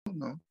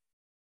No.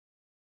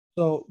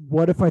 So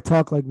what if I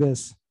talk like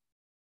this?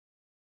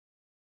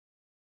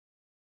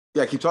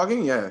 Yeah, keep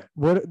talking. Yeah.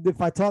 What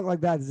if I talk like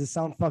that? Does it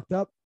sound fucked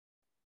up?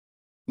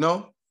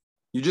 No,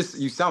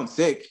 you sound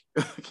sick.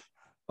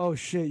 Oh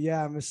shit!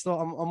 Yeah,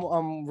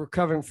 I'm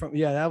recovering from.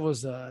 Yeah, that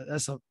was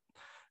a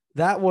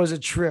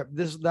trip.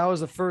 That was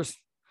the first.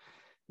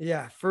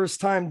 Yeah,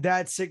 first time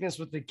dad sickness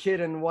with the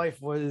kid and wife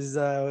is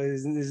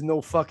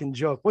no fucking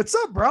joke. What's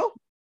up, bro?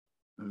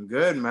 I'm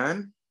good,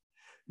 man.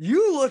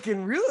 You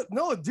looking real?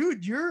 No,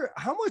 dude.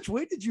 How much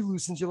weight did you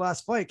lose since your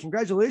last fight?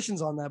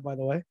 Congratulations on that, by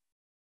the way.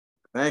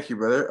 Thank you,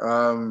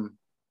 brother.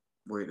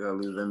 Wait,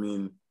 I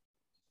mean,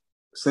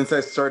 since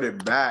I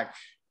started back,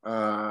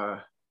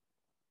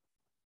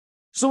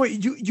 So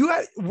wait,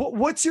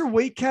 what's your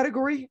weight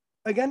category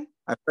again?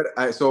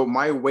 so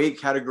my weight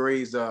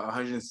category is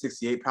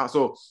 168 pounds.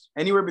 So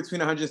anywhere between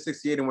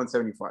 168 and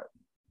 175.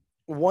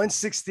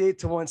 168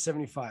 to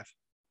 175.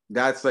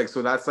 That's like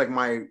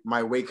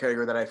my weight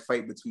category that I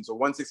fight between. So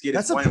 168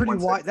 That's is a one.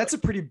 pretty wide. That's a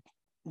pretty.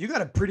 You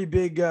got a pretty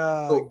big.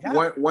 So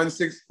Gap.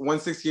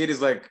 168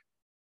 is like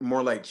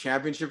more like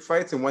championship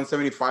fights, and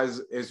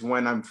 175 is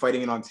when I'm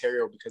fighting in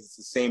Ontario because it's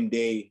the same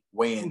day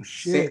weigh-in. Oh,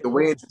 shit. The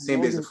weigh-in the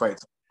same day as the fight.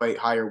 So I fight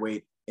higher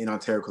weight in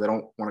Ontario because I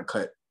don't want to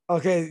cut.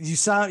 Okay, you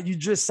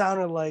just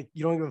sounded like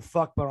you don't give a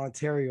fuck about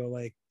Ontario.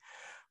 Like,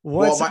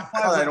 well,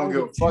 I don't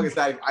give a fuck. Is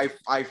that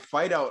I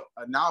fight out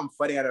now. I'm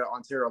fighting out of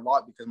Ontario a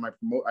lot because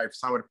I've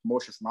signed with a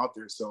promotion from out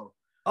there. So.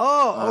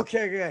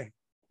 Okay.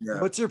 Yeah.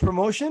 What's your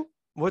promotion?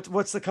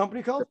 What's the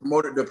company called?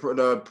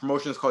 The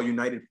promotion is called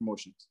United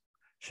Promotions.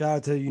 Shout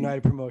out to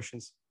United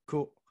Promotions.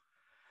 Cool.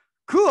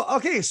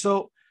 Okay,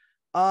 so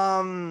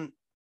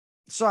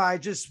sorry,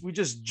 we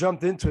just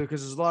jumped into it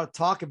because there's a lot of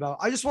talk about.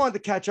 I just wanted to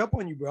catch up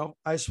on you, bro.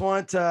 I just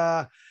wanted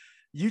to.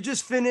 You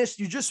just finished.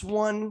 You just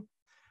won.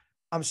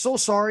 I'm so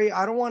sorry.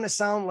 I don't want to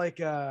sound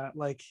like I'm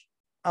like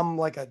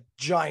a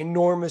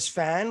ginormous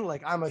fan.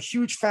 Like I'm a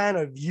huge fan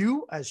of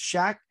you as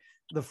Shaq,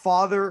 the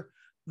father,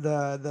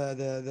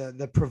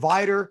 the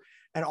provider,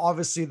 and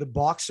obviously the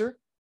boxer.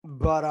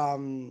 But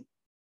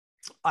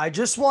I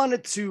just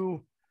wanted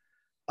to.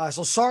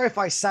 So sorry if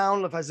I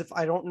sound as if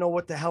I don't know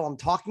what the hell I'm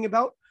talking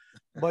about.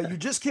 But you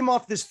just came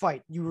off this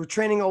fight. You were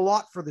training a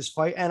lot for this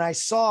fight, and I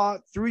saw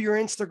through your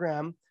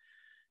Instagram,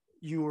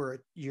 you're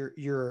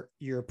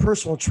a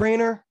personal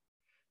trainer.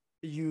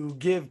 You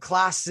give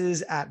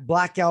classes at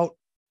Blackout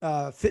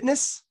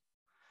Fitness.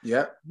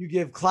 Yeah. You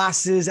give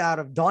classes out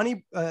of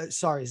Donnie.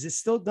 Sorry, is it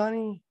still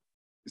Donnie?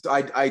 So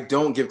I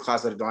don't give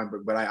classes out of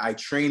Donnybrook, but I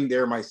train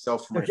there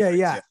myself. For my okay, friends,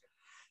 yeah.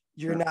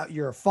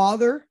 You're a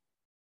father.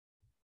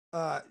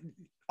 A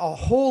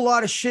whole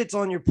lot of shit's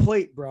on your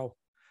plate, bro.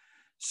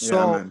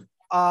 So,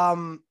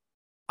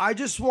 I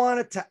just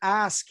wanted to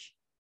ask.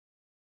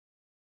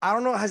 I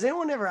don't know. Has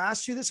anyone ever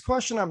asked you this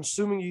question? I'm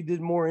assuming you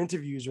did more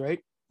interviews, right?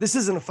 This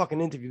isn't a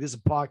fucking interview. This is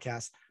a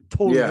podcast.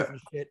 Totally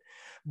different shit.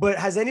 But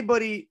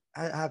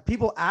have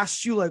people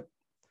asked you like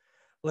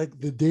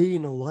the day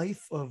in the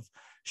life of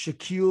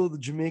Shaquille, the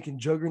Jamaican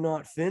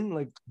juggernaut Finn?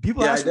 Like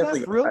people ask you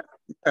that for real?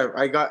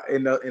 I got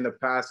in the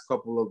past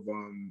couple of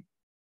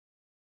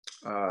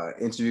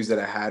interviews that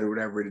I had or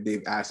whatever,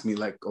 they've asked me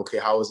like, okay,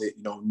 how is it,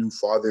 new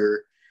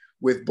father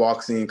with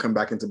boxing and come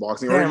back into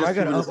boxing? Damn, I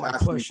gotta up my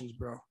questions,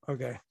 bro.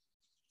 Okay.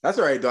 That's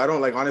all right, though. I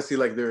don't like honestly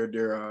like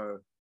they're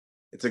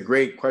it's a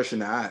great question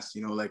to ask,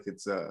 like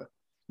it's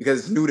because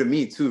it's new to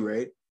me too,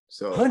 right?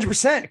 So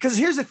 100%. Because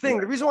here's the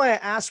thing: the reason why I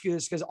ask you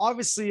this, because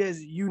obviously,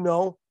 as you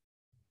know,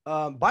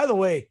 by the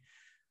way,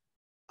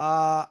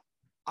 I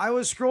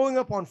was scrolling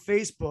up on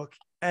Facebook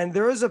and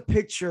there was a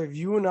picture of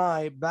you and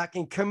I back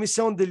in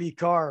Commission de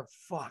l'Icar.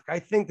 Fuck, I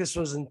think this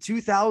was in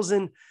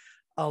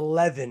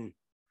 2011.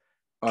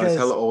 It's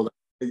hella old.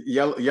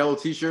 Yellow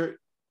t-shirt.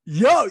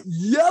 Yellow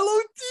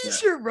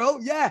t-shirt, bro.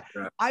 Yeah.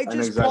 I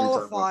just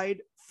qualified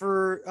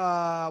for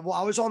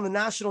I was on the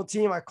national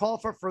team. I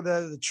qualified for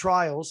the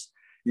trials.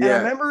 Yeah. And I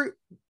remember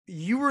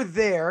you were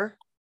there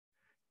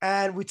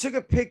and we took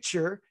a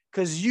picture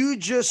because you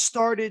just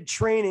started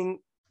training.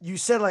 You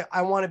said like,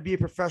 I want to be a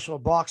professional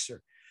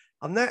boxer.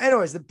 I'm there.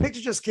 Anyways, the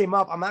picture just came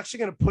up. I'm actually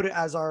going to put it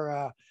as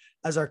our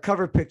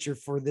cover picture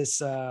for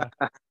this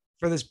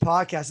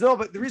podcast. No,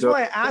 but the reason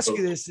why I ask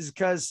you this is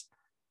because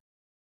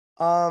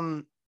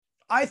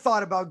I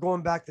thought about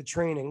going back to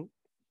training,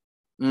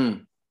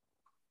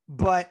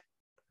 but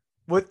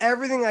with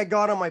everything I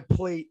got on my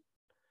plate,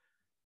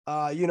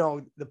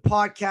 the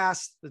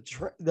podcast,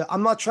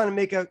 I'm not trying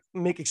to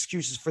make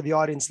excuses for the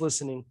audience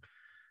listening,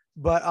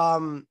 but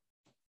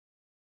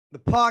the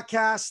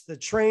podcast, the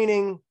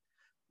training,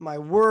 my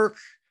work,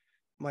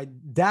 my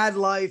dad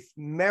life,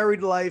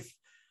 married life,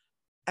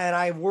 and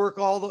I work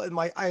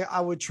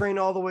I would train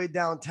all the way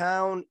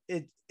downtown.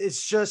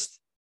 It's just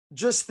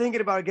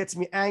thinking about it gets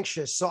me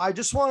anxious. So I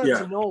just wanted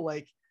to know,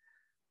 like,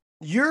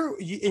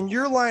 in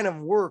your line of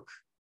work,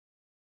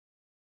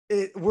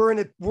 we're in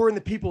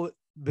the people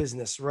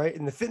business, right?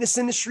 In the fitness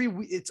industry,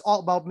 it's all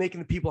about making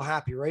the people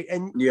happy, right?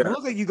 And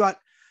look like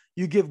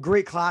you give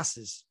great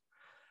classes.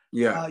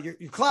 Yeah, your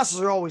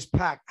classes are always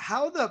packed.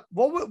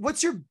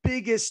 What's your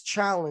biggest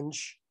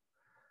challenge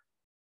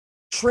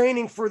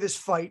training for this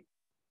fight,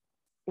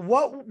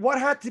 what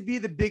had to be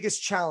the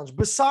biggest challenge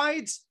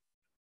besides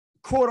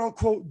quote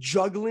unquote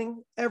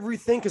juggling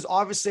everything? Because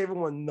obviously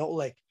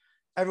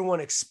everyone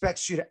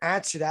expects you to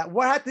answer that.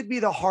 What had to be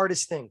the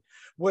hardest thing?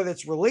 Whether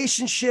it's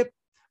relationship,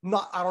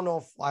 I don't know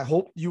if I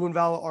hope you and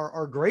Val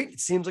are great. It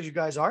seems like you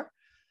guys are.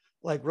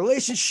 Like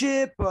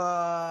relationship,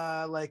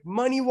 like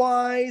money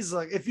wise,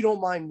 like if you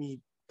don't mind me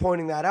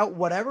pointing that out,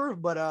 whatever.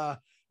 But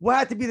what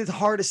had to be the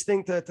hardest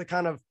thing to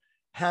kind of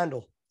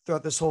handle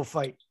throughout this whole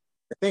fight?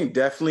 I think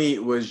definitely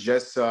it was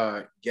just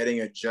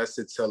getting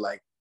adjusted to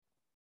like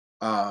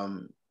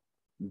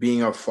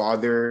being a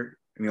father,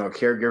 a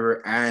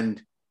caregiver,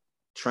 and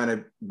trying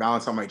to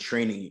balance out my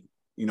training.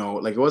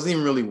 Like it wasn't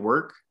even really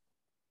work,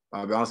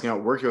 balancing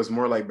out work. It was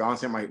more like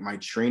balancing out my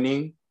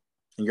training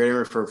and getting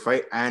ready for a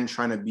fight and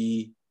trying to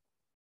be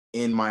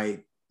in my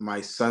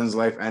son's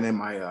life and in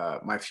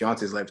my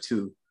fiance's life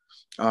too.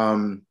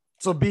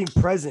 So being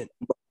present.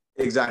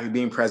 Exactly,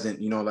 being present,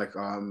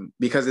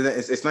 because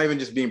it's not even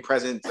just being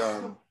present,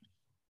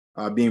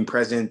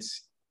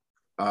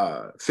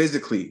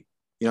 physically,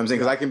 you know what I'm saying?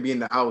 Because I can be in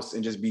the house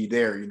and just be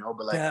there,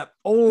 but like, yeah.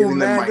 Oh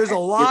man, there's a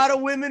lot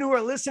of women who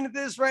are listening to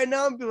this right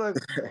now and be like,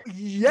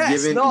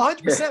 yes,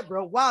 100%,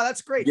 bro. Wow,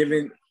 that's great.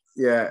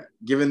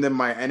 Giving them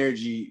my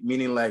energy,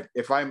 meaning like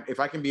if I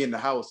can be in the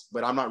house,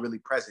 but I'm not really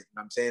present, you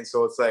know what I'm saying?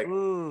 So it's like,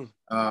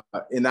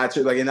 in that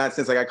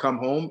sense, like I come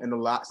home and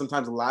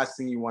sometimes the last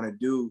thing you want to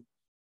do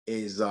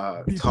is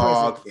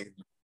talk and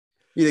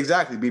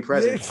exactly be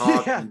present,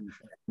 talk and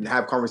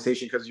have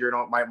conversation, because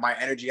my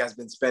energy has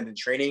been spent in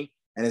training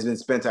and has been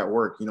spent at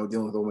work, dealing with a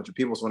whole bunch of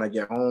people. So when I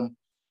get home,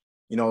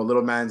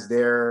 little man's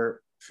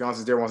there,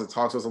 fiance's there, wants to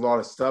talk to us, a lot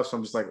of stuff. So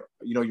I'm just like,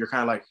 you're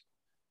kind of like,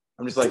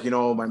 I'm just like,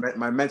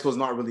 my mental is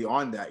not really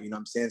on that, you know what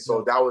I'm saying?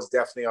 So that was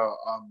definitely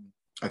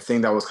a thing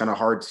that was kind of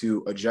hard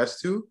to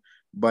adjust to.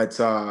 But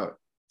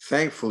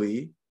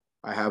thankfully,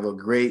 I have a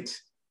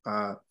great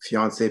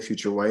fiance,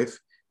 future wife,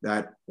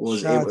 that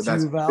was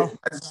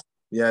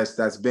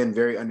that's been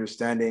very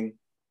understanding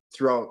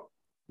throughout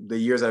the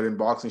years I've been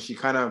boxing. She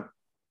kind of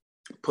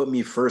put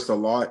me first a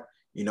lot,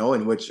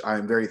 in which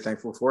I'm very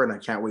thankful for, and I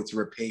can't wait to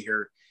repay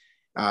her,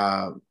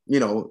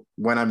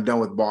 when I'm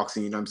done with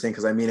boxing, you know what I'm saying?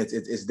 Because I mean,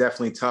 it's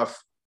definitely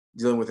tough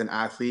dealing with an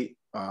athlete,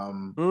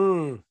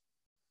 because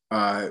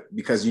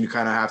you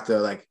kind of have to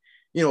like,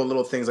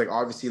 little things like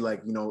obviously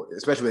like,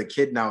 especially with a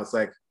kid now, it's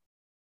like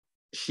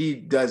she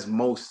does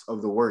most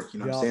of the work,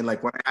 what I'm saying?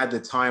 Like when I had the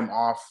time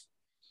off,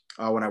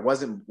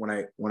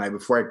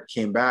 before I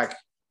came back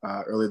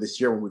earlier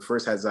this year, when we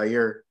first had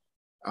Zaire,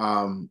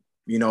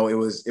 it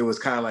was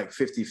kind of like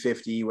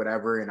 50-50,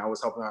 whatever. And I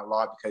was helping out a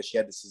lot because she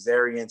had the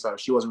cesarean. So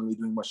she wasn't really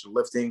doing much of the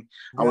lifting.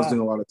 I was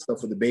doing a lot of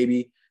stuff with the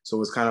baby. So it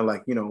was kind of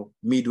like,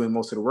 me doing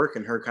most of the work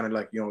and her kind of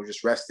like,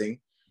 just resting.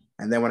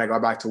 And then when I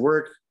got back to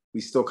work,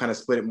 we still kind of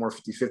split it more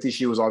 50-50.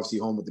 She was obviously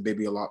home with the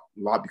baby a lot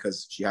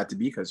because she had to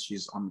be, because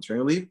she's on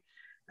maternity leave.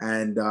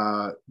 And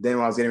then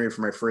when I was getting ready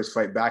for my first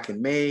fight back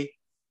in May,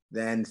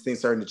 then things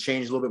started to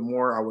change a little bit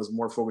more. I was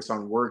more focused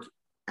on work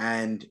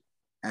and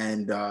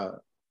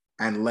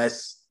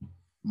less,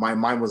 my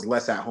mind was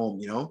less at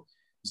home,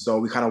 So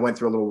we kind of went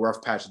through a little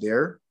rough patch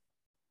there.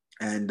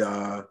 And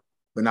but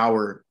now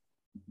we're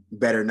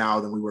better now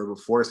than we were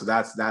before. So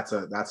that's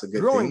a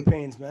good growing thing.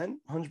 Pains, man.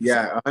 100%.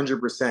 Yeah,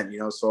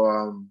 100%,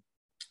 So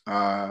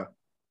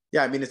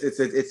yeah, I mean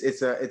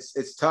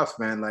it's tough,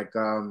 man. Like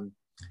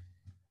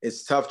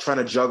it's tough trying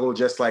to juggle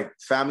just like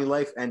family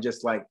life and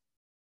just like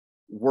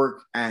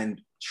work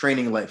and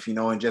training life,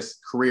 and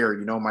just career,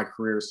 my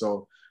career.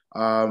 So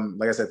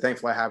like I said,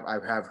 thankfully I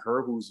have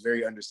her who's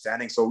very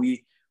understanding. So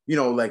we,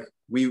 like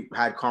we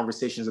had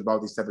conversations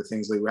about these type of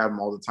things. Like we have them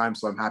all the time.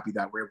 So I'm happy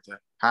that we're able to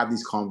have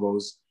these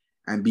convos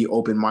and be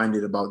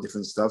open-minded about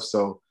different stuff.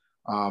 So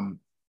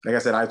like I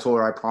said, I told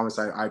her I promise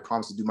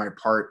to do my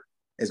part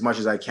as much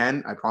as I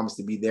can. I promise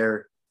to be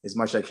there as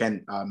much as I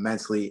can,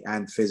 mentally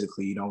and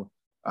physically,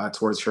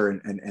 towards her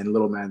and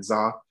little man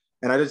Za.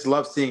 And I just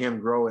love seeing him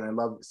grow, and I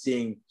love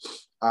seeing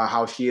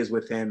how she is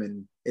with him.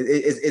 And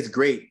it's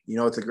great.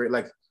 It's a great,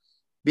 like,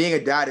 being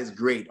a dad is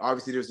great.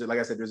 Obviously, there's, like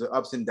I said, there's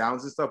ups and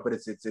downs and stuff, but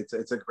it's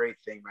a great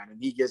thing, man.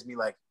 And he gives me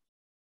like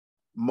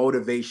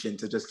motivation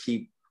to just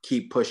keep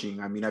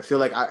pushing. I mean, I feel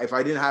like if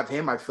I didn't have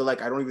him, I feel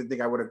like I don't even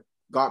think I would have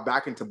got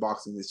back into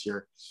boxing this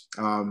year.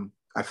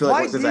 I feel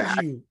like since so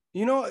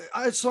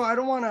I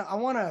don't want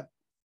to.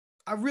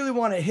 I really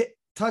want to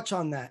touch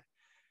on that.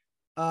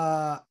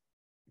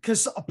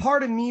 Because a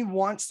part of me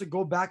wants to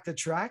go back to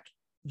track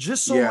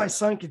just so my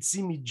son could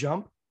see me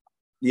jump.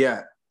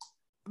 Yeah.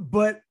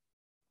 But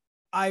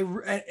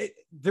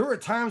there were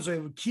times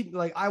where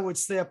I would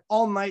stay up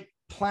all night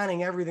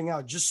planning everything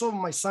out just so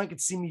my son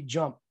could see me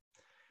jump.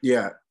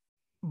 Yeah.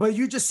 But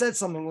you just said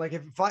something like,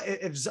 if I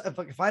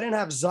didn't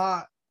have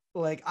Za,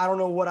 like, I don't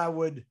know what I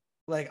would,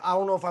 like, I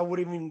don't know if I would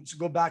even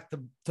go back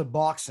to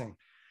boxing.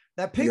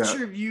 That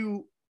picture of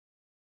you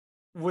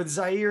with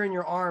Zaire in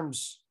your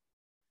arms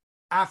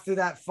after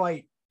that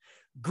fight,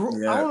 I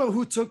don't know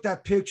who took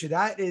that picture.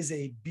 That is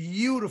a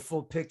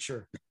beautiful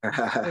picture.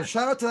 So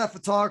shout out to that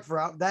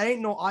photographer. That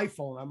ain't no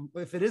iPhone.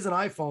 If it is an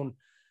iPhone,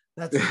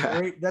 that's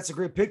great. That's a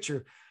great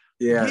picture.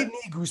 Yeah. Gave me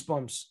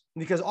goosebumps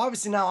because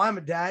obviously now I'm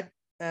a dad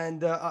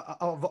and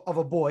of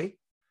a boy,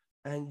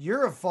 and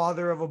you're a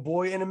father of a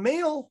boy and a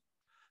male.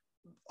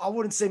 I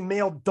wouldn't say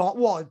male.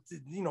 Well,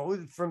 you know,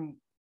 from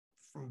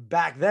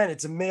back then,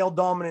 it's a male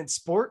dominant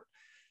sport.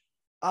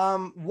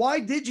 Why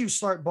did you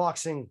start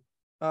boxing?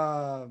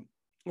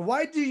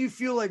 Why do you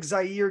feel like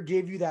Zaire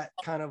gave you that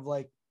kind of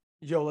like,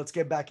 yo, let's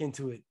get back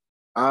into it?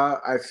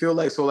 I feel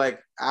like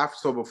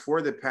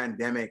before the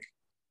pandemic,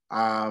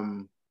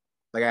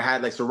 like I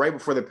had like so right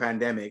before the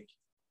pandemic,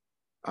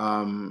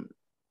 I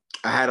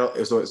had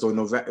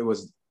November. It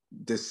was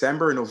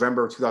December,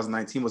 November of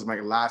 2019 was my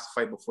last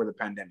fight before the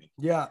pandemic.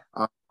 Yeah,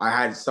 I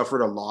had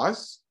suffered a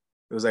loss.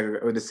 It was like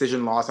a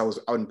decision loss. I was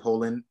out in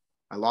Poland.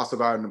 I lost a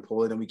guy in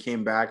Poland, and we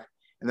came back.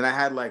 And then I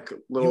had like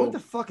little. You went to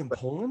fucking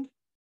Poland?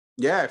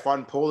 Yeah, I fought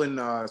in Poland.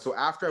 So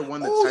after I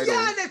won the title. Oh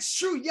yeah, that's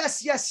true.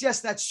 Yes,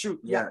 that's true.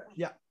 Yeah.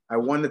 I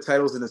won the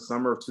titles in the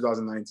summer of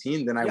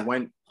 2019. Then I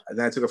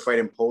took a fight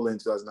in Poland in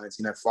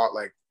 2019. I fought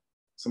like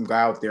some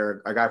guy out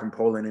there, a guy from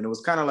Poland, and it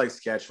was kind of like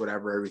sketch,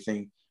 whatever,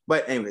 everything.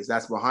 But anyways,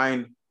 that's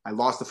behind. I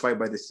lost the fight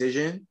by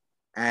decision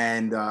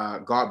and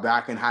got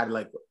back and had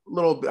like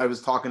little. I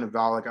was talking to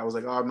Val, like I was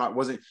like, oh, it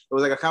was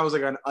like I kind of was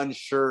like an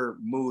unsure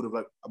mood of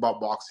like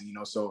about boxing, you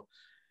know. So,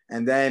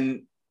 and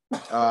then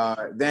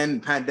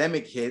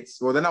pandemic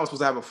hits. Well, then I was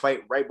supposed to have a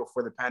fight right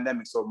before the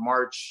pandemic. So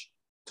March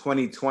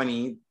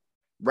 2020,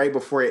 right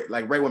before it,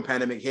 like right when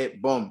pandemic hit,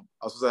 boom,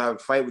 I was supposed to have a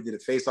fight. We did a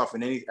face off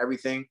and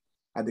everything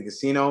at the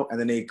casino, and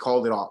then they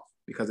called it off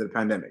because of the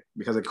pandemic,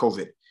 because of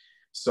COVID.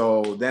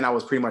 So then I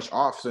was pretty much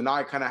off. So now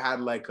I kind of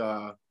had like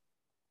I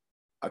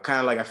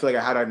feel like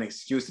I had an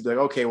excuse to be like,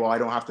 okay, well, I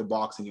don't have to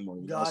box anymore.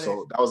 You know?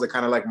 So that was like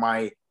kind of like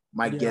my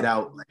get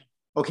out. Like,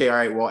 okay, all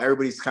right, well,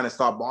 everybody's kind of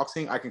stopped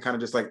boxing. I can kind of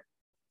just like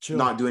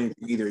not do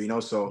anything either, you know?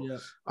 So,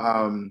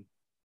 and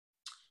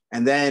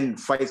then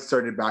fights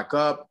started back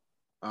up.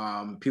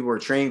 People were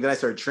training. Then I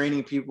started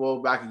training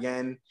people back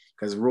again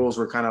because rules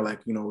were kind of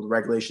like, you know, the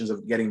regulations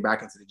of getting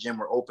back into the gym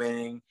were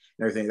opening and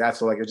everything. That's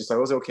so like, it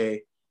was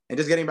okay. And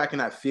just getting back in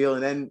that feel.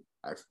 And then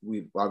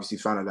we obviously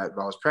found out that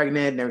I was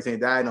pregnant and everything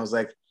like that. And I was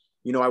like,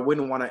 you know, I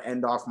wouldn't want to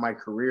end off my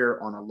career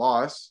on a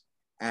loss.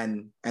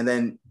 And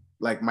then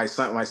like my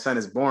son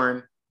is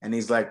born and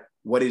he's like,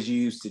 what did you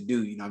used to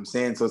do? You know what I'm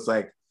saying? So it's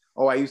like,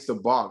 oh, I used to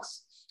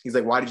box. He's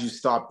like, why did you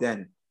stop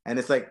then? And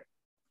it's like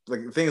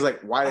things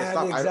like, why did I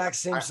stop? The exact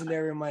same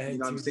scenario in my head. You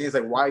know what I'm saying? It's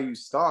like, why you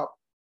stop?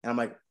 And I'm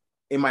like,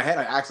 in my head,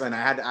 I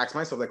had to ask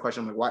myself that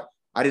question. I'm like, why?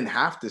 I didn't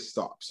have to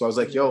stop. So I was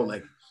like, yo,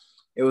 like,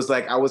 it was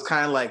like, I was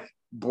kind of like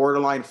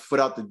borderline foot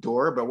out the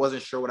door, but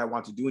wasn't sure what I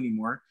want to do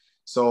anymore.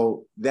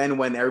 So then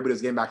when everybody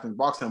was getting back into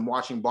boxing, I'm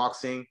watching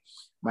boxing.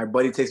 My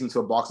buddy takes me to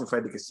a boxing fight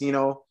at the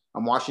casino.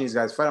 I'm watching these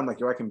guys fight. I'm like,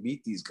 yo, I can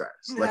beat these guys.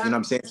 Like, you know what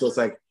I'm saying? So it's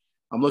like,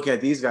 I'm looking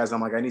at these guys.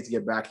 I'm like, I need to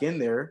get back in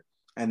there.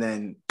 And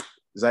then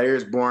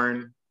Zaire's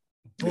born.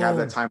 We have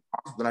that time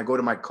off. Then I go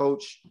to my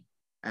coach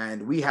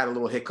and we had a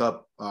little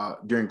hiccup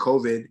during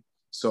COVID.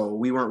 So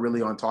we weren't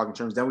really on talking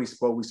terms. Then we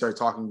started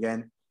talking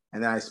again.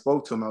 And then I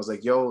spoke to him. I was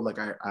like, yo, like,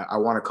 I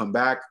want to come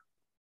back.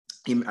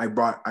 I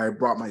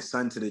brought my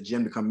son to the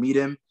gym to come meet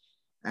him.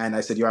 And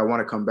I said, yo, I want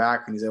to come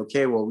back. And he's like,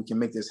 okay, well, we can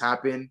make this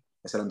happen.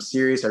 I said, I'm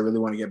serious. I really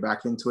want to get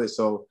back into it.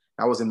 So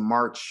that was in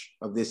March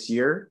of this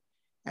year.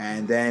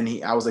 And then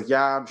I was like,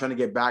 yeah, I'm trying to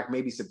get back.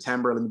 Maybe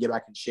September. Let me get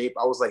back in shape.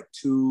 I was like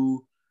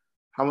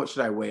how much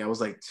should I weigh? I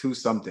was like 2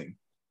 something.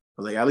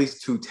 I was like at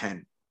least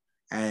 210.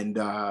 And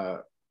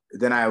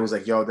then I was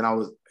like, yo,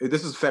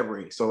 this was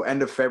February. So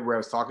end of February, I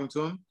was talking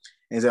to him.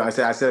 And so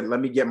I said, let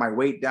me get my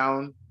weight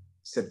down.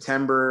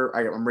 September,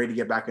 I'm ready to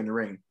get back in the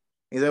ring.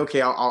 He's like,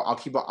 okay, I'll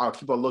keep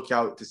a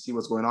lookout to see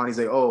what's going on. He's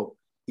like, oh,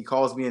 he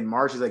calls me in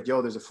March. He's like,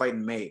 yo, there's a fight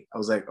in May. I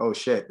was like, oh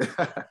shit.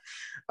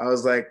 I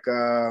was like,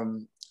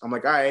 I'm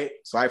like, all right.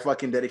 So I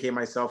fucking dedicated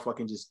myself,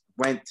 fucking just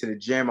went to the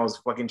gym. I was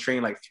fucking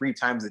training like 3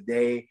 times a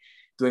day,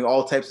 doing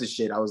all types of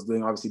shit. I was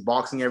doing obviously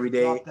boxing every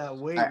day. Drop that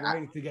weight,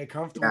 right, to get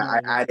comfortable. Yeah,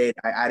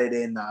 I added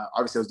in,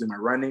 obviously I was doing my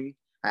running.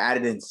 I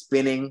added in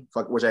spinning,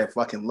 which I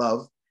fucking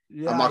love.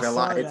 Yeah, I'm not gonna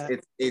lie.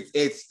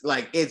 It's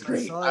like, it's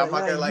great. I'm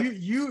not gonna lie.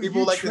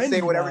 People like to say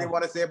whatever they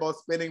want to say about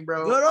spinning,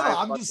 bro. No,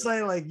 I'm just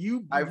saying, like,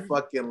 I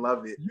fucking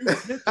love it. You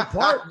hit the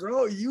part,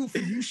 bro. You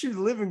should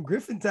live in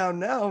Griffintown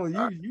now.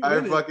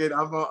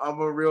 I'm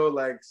a real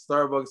like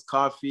Starbucks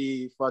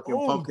coffee, fucking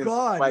pumpkin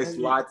spice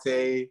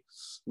latte,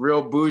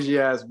 real bougie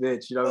ass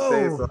bitch. You know what I'm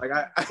saying? So like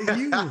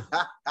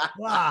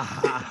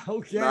wow.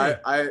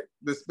 Okay.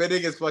 The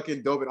spinning is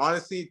fucking dope. And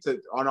honestly,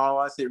 on all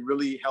honesty, it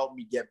really helped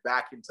me get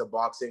back into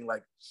boxing.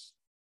 Like,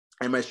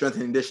 and my strength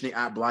and conditioning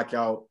at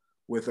Blackout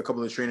with a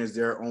couple of trainers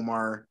there.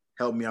 Omar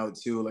helped me out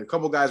too. Like a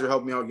couple of guys were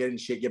helping me out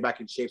get back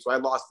in shape. So I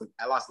lost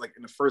like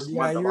in the first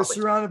month. Yeah, you were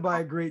surrounded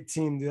by a great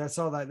team, dude. That's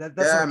all that. That's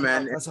yeah,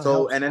 man.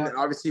 And then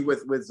obviously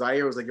with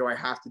Zaire, it was like, yo, I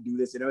have to do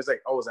this. And it was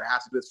like, oh, I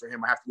have to do this for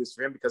him. I have to do this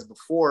for him. Because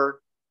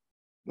before,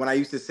 when I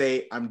used to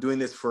say I'm doing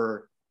this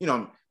for you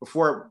know,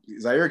 before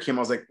Zaire came, I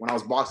was like, when I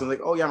was boxing,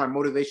 like, oh yeah, my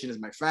motivation is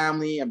my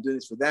family. I'm doing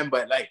this for them.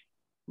 But like,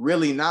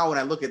 really now when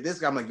I look at this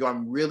guy, I'm like, yo,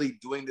 I'm really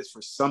doing this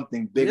for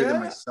something bigger than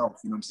myself.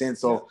 You know what I'm saying?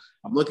 So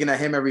I'm looking at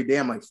him every day.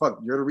 I'm like,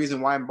 fuck, you're the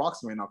reason why I'm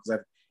boxing right now.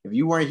 Because if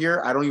you weren't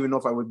here, I don't even know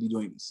if I would be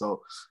doing this.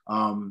 So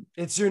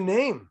it's your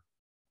name.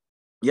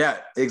 Yeah,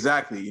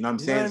 exactly. You know what I'm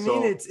saying? Know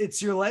what I mean?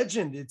 It's your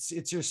legend.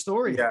 It's your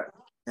story. Yeah.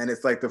 And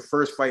it's like the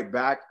first fight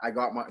back, I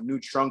got my new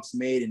trunks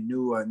made and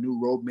new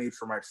robe made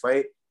for my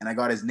fight, and I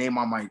got his name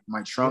on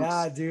my trunks.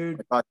 Yeah,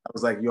 dude. I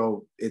was like,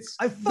 yo, it's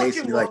I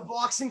fucking love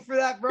boxing for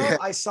that, bro. Yeah.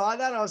 I saw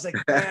that. I was like,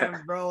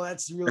 damn, bro,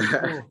 that's really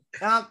cool.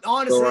 And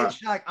honestly,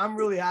 Shaq, I'm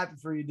really happy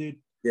for you, dude.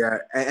 Yeah,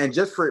 and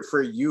just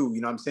for you,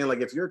 you know what I'm saying?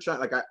 Like if you're trying,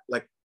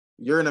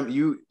 you're an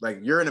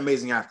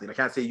amazing athlete. I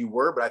can't say you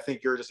were, but I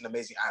think you're just an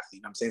amazing athlete.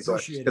 You know what I'm saying? So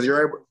because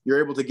you're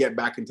able to get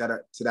back into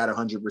that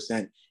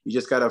 100%. You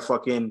just gotta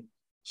fucking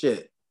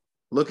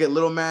look at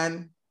little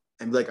man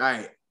and be like, all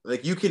right,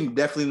 like you can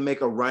definitely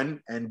make a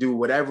run and do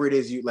whatever it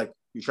is you're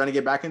trying to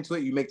get back into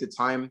it. You make the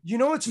time. You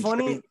know what's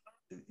funny?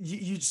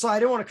 So I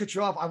didn't want to cut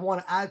you off. I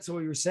want to add to what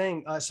you were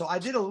saying. So I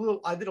did a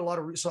lot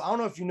of. So I don't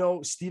know if you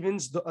know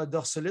Stevens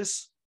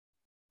Dorsalis.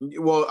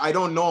 Well, I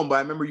don't know him, but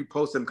I remember you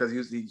posted him because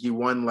he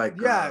won like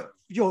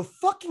yo,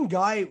 fucking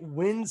guy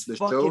wins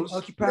fucking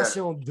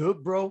Occupation Double,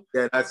 bro.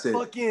 Yeah, that's it.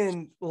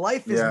 Fucking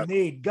life is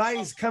made. Guy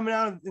is coming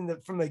out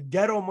from the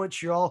ghetto of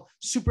Montreal.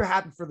 Super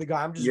happy for the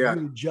guy. I'm just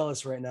really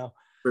jealous right now.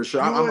 For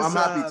sure. I'm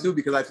happy too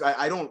because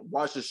I don't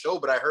watch the show,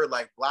 but I heard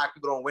like black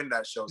people don't win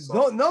that show.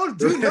 So. No,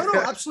 dude, no,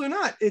 absolutely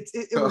not.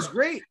 It was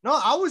great. No,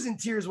 I was in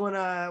tears when he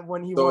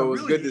won. It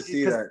was good to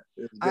see that.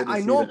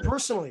 I know him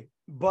personally,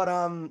 but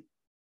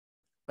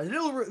I did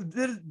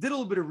a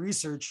little bit of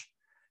research,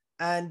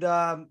 and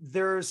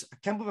there's, I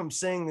can't believe I'm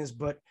saying this,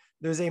 but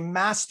there's a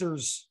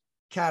master's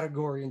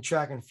category in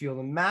track and field.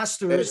 And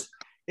masters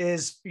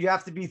is you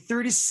have to be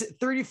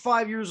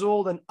 35 years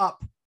old and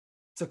up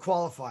to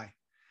qualify.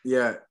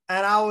 Yeah.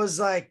 And I was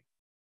like,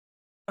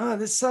 oh,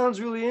 this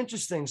sounds really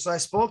interesting. So I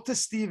spoke to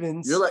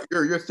Stevens.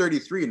 You're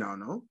 33 now,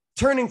 no?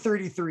 Turning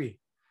 33.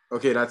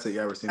 Okay, that's it.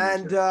 Yeah, we're seeing.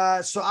 And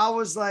so I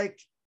was like,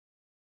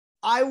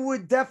 I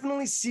would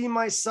definitely see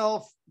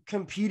myself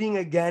competing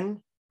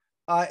again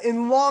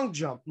in long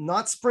jump,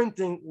 not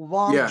sprinting,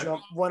 long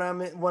jump when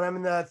I'm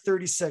in the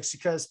 36,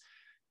 because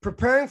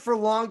preparing for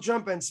long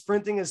jump and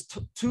sprinting is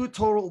two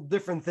total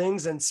different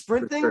things. And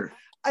sprinting,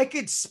 I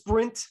could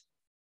sprint,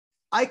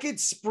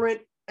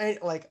 and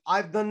like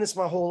I've done this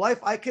my whole life.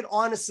 I could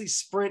honestly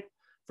sprint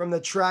from the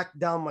track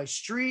down my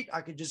street. I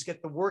could just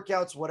get the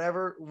workouts,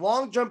 whatever.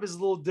 Long jump is a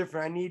little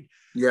different. I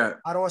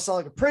don't want to sound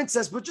like a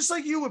princess, but just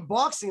like you with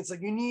boxing, it's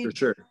like you need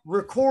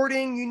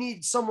recording. You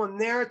need someone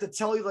there to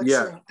tell you like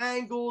certain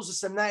angles,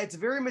 this and that. It's a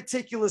very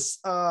meticulous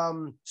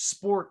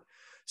sport.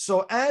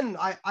 So, and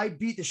I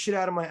beat the shit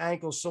out of my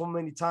ankle so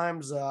many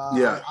times. I'm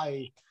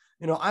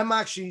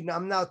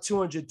now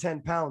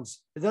 210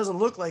 pounds. It doesn't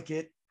look like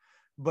it,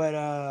 but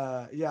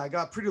I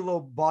got pretty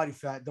low body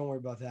fat. Don't worry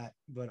about that.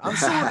 But I'm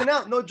still working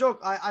out. No joke.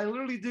 I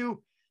literally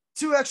do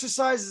 2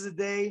 exercises a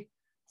day,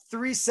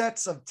 3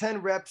 sets of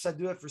 10 reps. I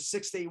do that for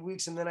 6 to 8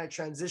 weeks, and then I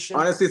transition.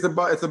 Honestly,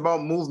 it's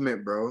about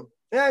movement, bro.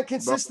 Yeah,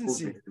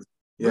 consistency.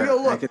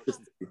 Real look.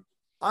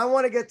 I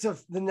want to get to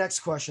the next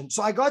question.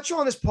 So I got you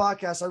on this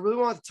podcast. I really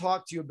wanted to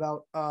talk to you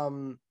about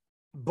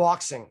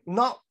boxing.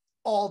 Not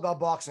all about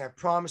boxing. I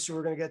promise you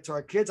we're going to get to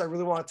our kids. I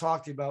really want to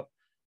talk to you about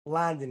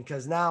Landon,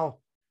 because now,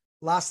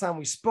 last time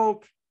we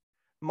spoke,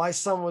 my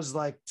son was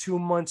like 2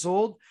 months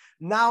old.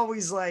 Now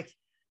he's like,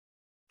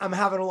 I'm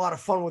having a lot of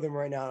fun with him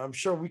right now. I'm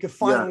sure we could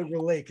finally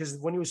relate, because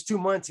when he was 2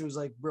 months, he was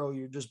like, bro,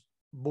 you're just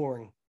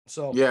boring.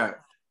 So,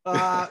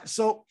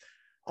 so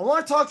I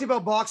want to talk to you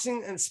about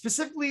boxing, and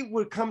specifically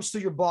when it comes to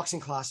your boxing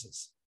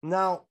classes.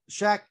 Now,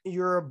 Shaq,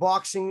 you're a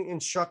boxing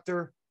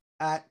instructor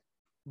at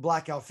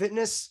Blackout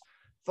Fitness.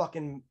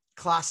 Fucking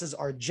classes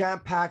are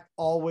jam-packed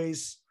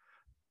always.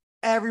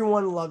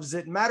 Everyone loves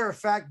it. Matter of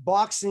fact,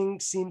 boxing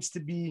seems to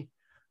be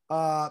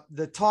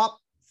the top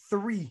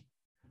 3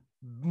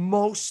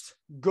 most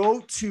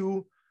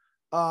go-to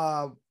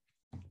quote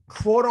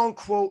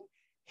unquote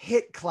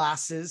hit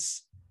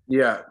classes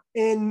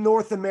in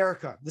North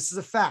America. This is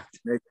a fact.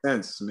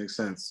 Makes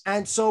sense.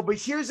 And so, but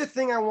here's the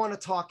thing I want to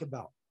talk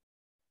about.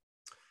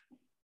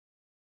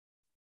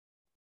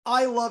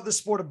 I love the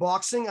sport of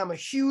boxing. I'm a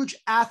huge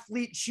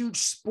athlete, huge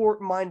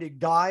sport-minded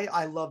guy.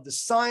 I love the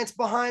science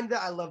behind it.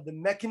 I love the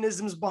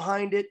mechanisms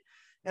behind it.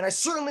 And I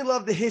certainly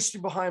love the history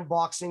behind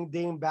boxing,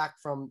 dating back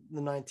from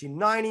the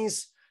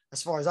 1990s,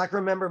 as far as I can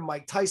remember,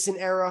 Mike Tyson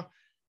era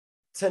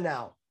to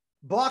now.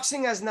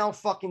 Boxing has now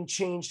fucking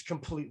changed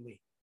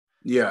completely.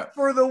 Yeah.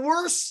 For the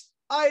worse,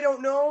 I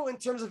don't know, in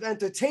terms of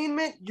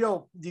entertainment.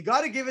 Yo, you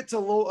got to give it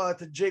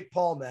to Jake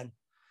Paul, man.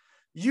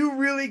 You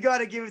really got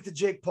to give it to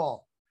Jake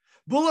Paul.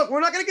 But look, we're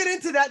not going to get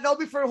into that. That'll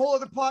be for a whole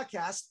other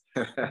podcast.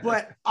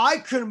 But I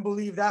couldn't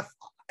believe that.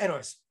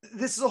 Anyways,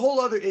 this is a whole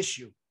other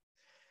issue.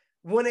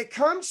 When it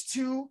comes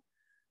to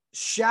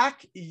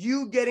Shaq,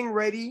 you getting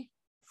ready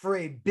for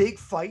a big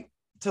fight,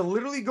 to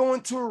literally go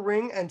into a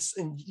ring and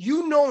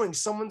you knowing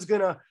someone's going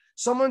to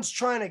someone's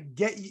trying to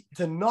get you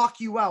to knock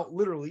you out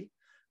literally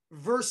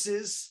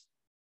versus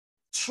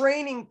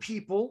training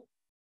people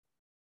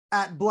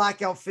at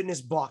Blackout Fitness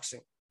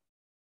Boxing.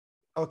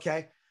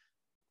 Okay.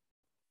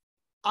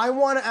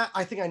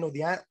 I think I know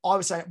the answer.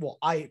 Obviously,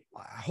 I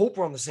hope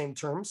we're on the same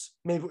terms.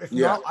 Maybe if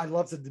not, I'd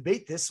love to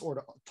debate this or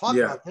to talk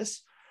about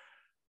this.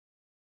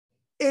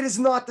 It is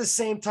not the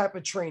same type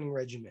of training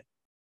regimen.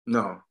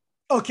 No.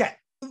 Okay.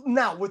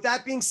 Now, with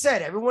that being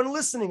said, everyone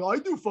listening, I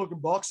do fucking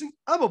boxing.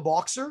 I'm a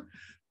boxer.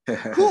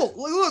 Cool.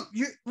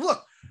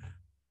 Look,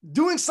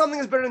 doing something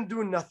is better than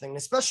doing nothing,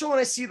 especially when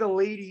I see the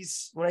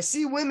ladies, when I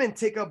see women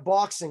take up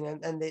boxing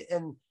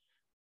and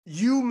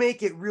you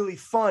make it really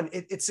fun.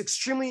 It's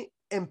extremely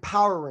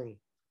empowering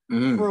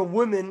for a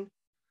woman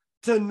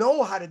to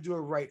know how to do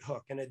a right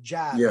hook and a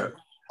jab and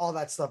all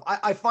that stuff.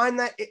 I find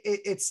that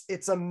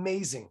it's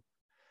amazing.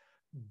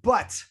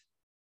 But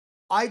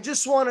I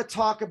just want to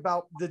talk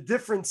about the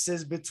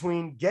differences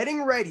between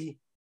getting ready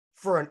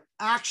for an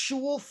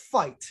actual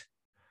fight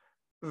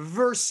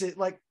versus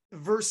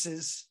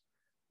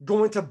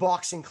going to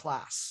boxing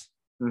class.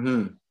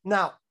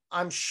 Now,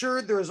 I'm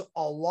sure there's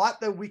a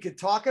lot that we could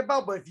talk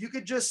about, but if you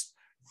could just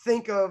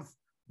think of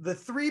the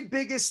three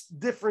biggest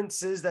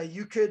differences that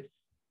you could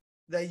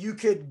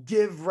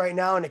give right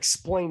now and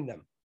explain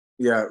them.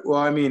 Yeah.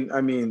 Well, I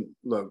mean,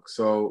 look,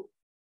 so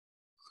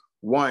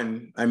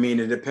one, I mean,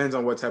 it depends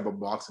on what type of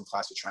boxing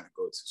class you're trying to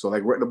go to. So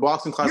like the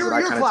boxing class that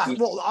I kind of teach.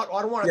 Well,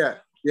 I don't want to.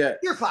 Yeah.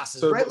 Your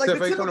classes, right? Like the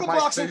typical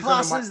boxing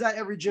classes that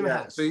every gym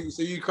has. So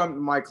you come to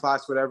my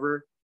class,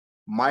 whatever.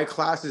 My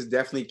class is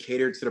definitely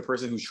catered to the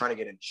person who's trying to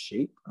get in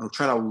shape. I'm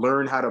trying to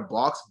learn how to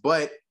box,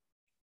 but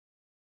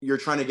you're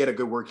trying to get a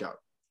good workout.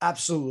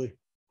 Absolutely.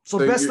 So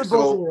best of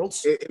both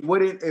worlds. It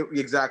wouldn't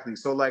exactly.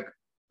 So like,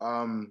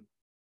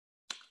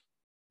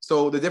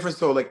 so the difference.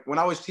 So like when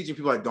I was teaching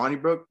people at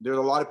Donnybrook, there's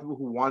a lot of people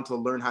who want to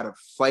learn how to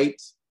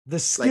fight. The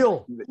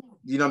skill. Like,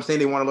 you know what I'm saying?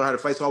 They want to learn how to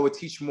fight. So I would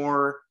teach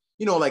more,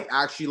 you know, like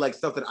actually like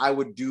stuff that I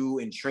would do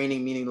in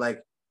training, meaning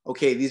like,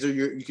 okay, these are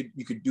you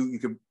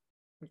could,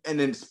 and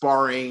then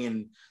sparring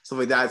and stuff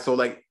like that. So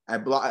like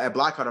at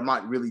Blackout, I'm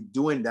not really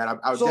doing that.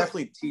 I would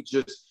definitely teach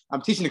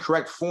I'm teaching the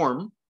correct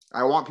form.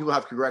 I want people to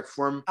have correct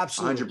form.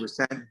 Absolutely.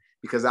 100%,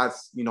 because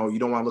that's, you know, you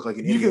don't want to look like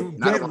an idiot. You can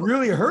get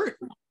really hurt.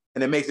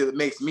 And it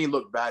makes me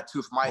look bad too.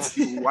 If my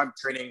people who I'm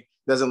training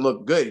doesn't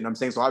look good, you know what I'm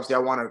saying? So obviously I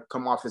want to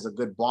come off as a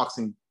good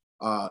boxing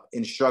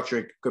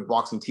instructor, good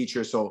boxing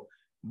teacher. So,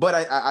 but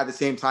I at the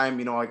same time,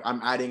 you know, like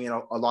I'm adding in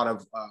a lot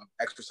of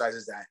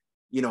exercises that,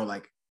 you know,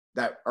 like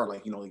that are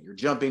like, you know, like your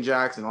jumping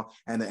jacks and all,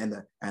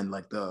 and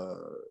like the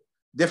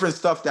different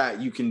stuff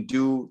that you can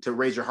do to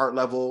raise your heart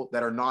level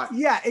that are not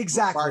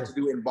required to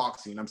do in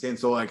boxing. You know what I'm saying?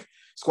 So like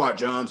squat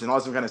jumps and all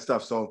some kind of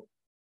stuff. So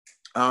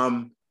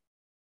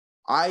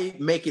I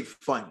make it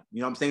fun.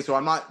 You know what I'm saying? So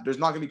there's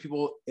not gonna be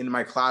people in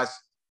my class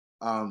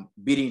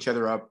beating each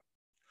other up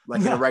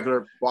like in a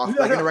regular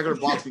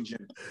boxing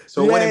gym.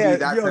 So it wouldn't be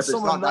that type, it's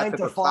not that type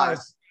of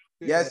class.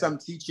 Yes, I'm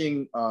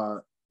teaching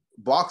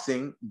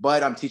boxing,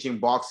 but I'm teaching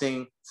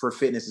boxing for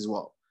fitness as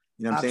well.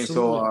 You know what I'm saying?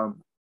 So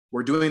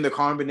we're doing the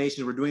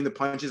combinations, we're doing the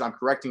punches, I'm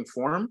correcting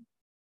form,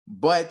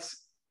 but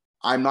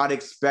I'm not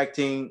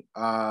expecting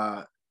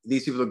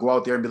these people to go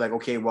out there and be like,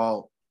 okay,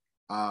 well,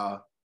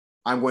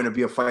 I'm going to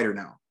be a fighter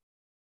now.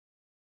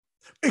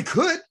 It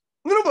could.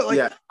 No, but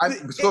like,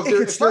 so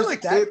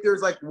if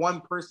there's like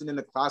one person in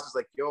the class who's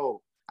like,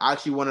 yo, I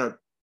actually want to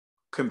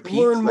compete,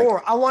 learn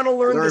more. I want to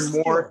learn more.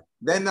 Skill.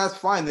 Then that's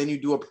fine. Then you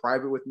do a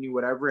private with me,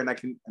 whatever, and I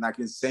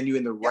can send you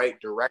in the right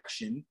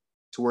direction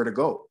to where to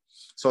go.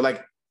 So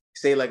like,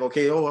 say like,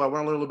 okay, I want to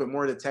learn a little bit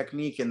more of the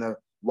technique and the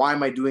why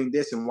am I doing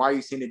this and why are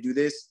you saying to do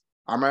this?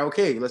 I'm like,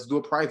 okay, let's do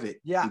a private.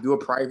 Yeah. You do a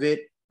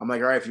private. I'm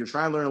like, all right, if you're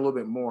trying to learn a little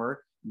bit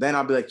more, then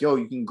I'll be like, yo,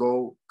 you can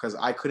go, because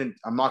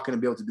I'm not going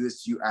to be able to do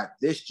this to you at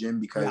this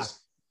gym because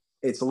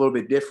it's a little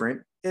bit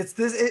different.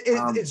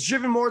 It's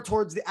driven more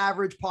towards the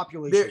average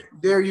population.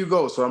 There you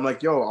go. So I'm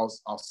like, yo,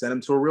 I'll send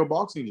them to a real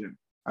boxing gym.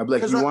 I'd be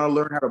like, you want to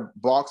learn how to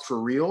box for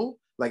real?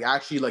 Like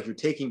actually, like you're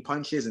taking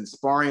punches and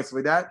sparring and stuff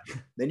like that.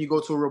 Then you go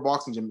to a real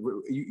boxing gym.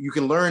 You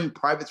can learn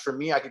privates from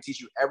me. I can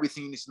teach you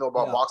everything you need to know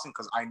about boxing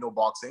because I know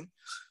boxing.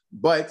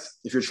 But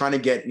if you're trying to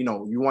get, you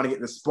want to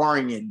get the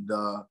sparring in,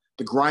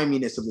 the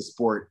griminess of the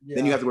sport,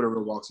 then you have to go to a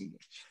real boxing gym.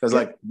 Because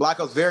like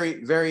Blackout's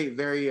very, very,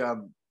 very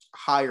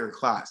higher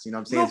class. You know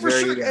what I'm saying? No, for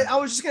sure. I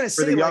was just gonna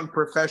say for the young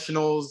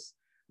professionals,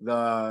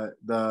 the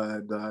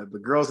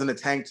girls in the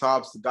tank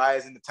tops, the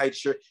guys in the tight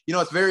shirt.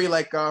 It's very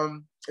like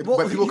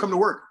but people come to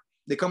work.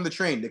 They come to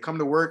train. They come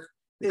to work.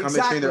 They come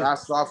to train their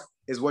asses off,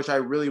 is what I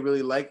really,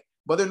 really like.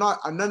 But they're not.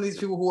 None of these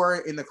people who are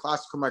in the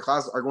class from my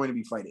class are going to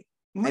be fighting.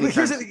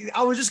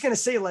 I was just gonna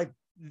say, like,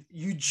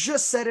 you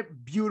just said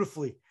it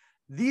beautifully.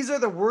 These are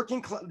the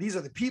these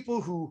are the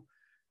people who,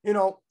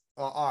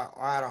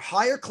 are at a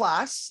higher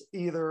class.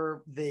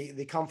 Either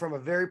they come from a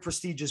very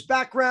prestigious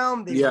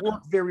background, they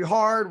work very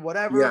hard,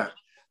 whatever,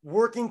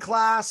 working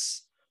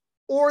class,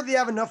 or they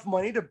have enough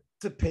money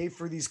to pay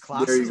for these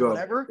classes,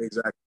 whatever.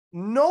 Exactly.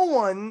 No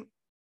one,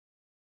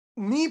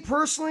 me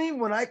personally,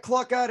 when I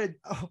clock out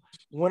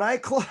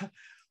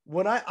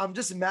I'm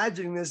just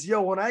imagining this,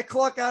 yo, when I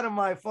clock out of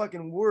my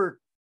fucking work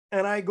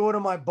and I go to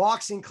my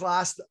boxing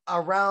class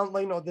around,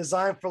 like,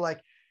 designed for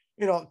like,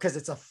 because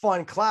it's a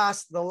fun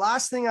class, the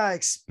last thing I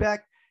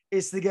expect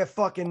is to get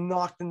fucking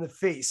knocked in the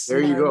face. There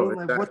you know go. what I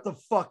mean? Like, what the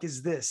fuck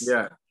is this?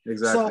 Yeah,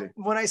 exactly. So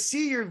when I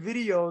see your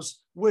videos,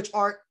 which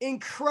are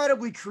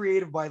incredibly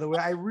creative, by the way,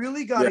 I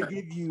really got to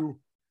give you,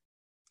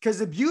 because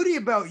the beauty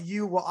about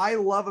you, what I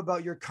love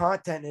about your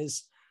content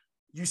is,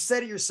 you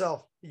said it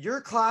yourself,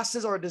 your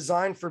classes are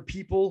designed for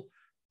people.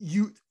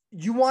 You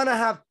want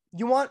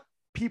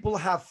people to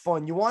have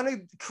fun. You want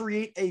to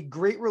create a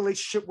great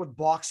relationship with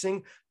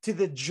boxing to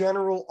the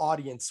general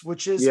audience,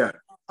 which is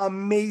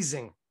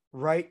amazing,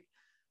 right?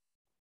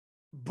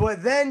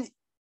 But then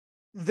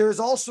there's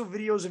also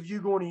videos of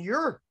you going to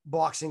your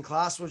boxing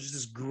class, which is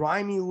this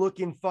grimy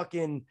looking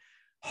fucking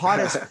hot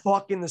as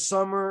fuck in the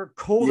summer,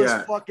 cold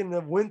as fuck in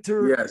the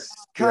winter. Yes.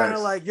 Kind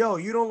of like, yo,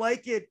 you don't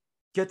like it,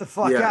 get the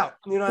fuck out.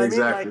 You know what I mean?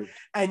 Like,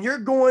 and you're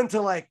going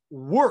to like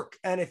work.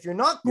 And if you're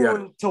not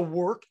going to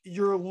work,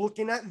 you're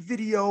looking at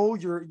video,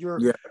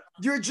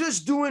 you're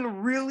just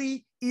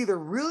doing either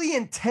really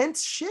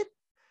intense shit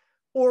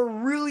or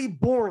really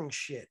boring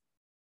shit.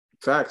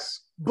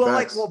 Facts. But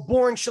like, well,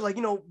 boring shit, like,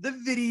 the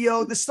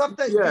video, the stuff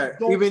that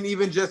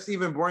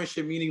even boring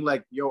shit, meaning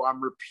like, yo, I'm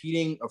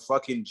repeating a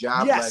fucking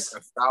jab like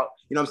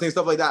I'm saying,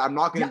 stuff like that. I'm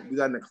not gonna do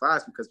that in the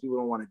class because people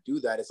don't want to do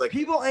that. It's like,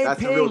 people ain't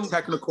that's paying. The real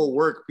technical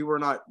work. People are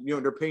not,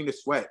 they're paying to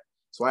sweat.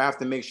 So I have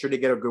to make sure they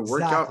get a good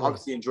workout.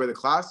 Obviously, enjoy the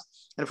class.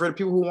 And for the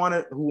people who want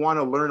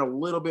to learn a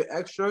little bit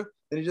extra,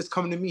 then they just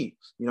come to me.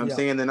 You know what I'm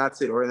saying? And then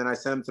that's it. Or then I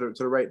send them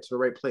to the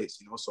right place.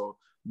 So.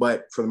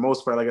 But for the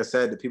most part, like I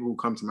said, the people who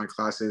come to my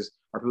classes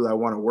are people that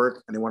want to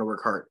work and they want to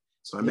work hard.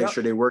 So I make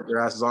sure they work their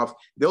asses off.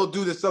 They'll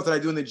do the stuff that I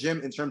do in the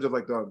gym in terms of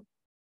like so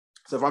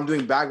if I'm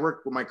doing bag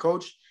work with my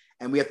coach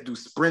and we have to do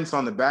sprints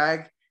on the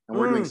bag and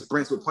we're doing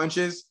sprints with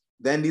punches,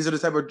 then these are the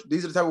type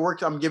of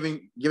work I'm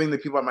giving the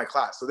people at my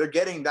class. So they're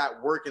getting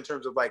that work in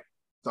terms of like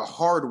the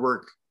hard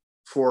work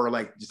for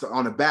like just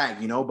on the bag,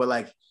 but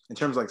like in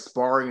terms of like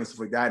sparring and stuff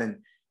like that. And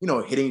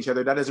hitting each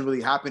other, that doesn't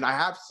really happen. I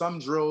have some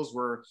drills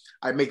where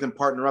I make them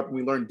partner up and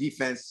we learn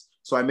defense.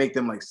 So I make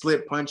them like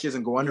slip punches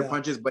and go under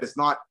punches, but it's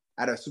not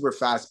at a super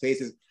fast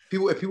pace. If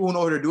people who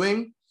know what they're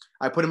doing,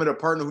 I put them in a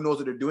partner who knows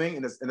what they're doing,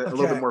 and it's a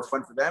little bit more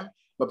fun for them.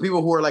 But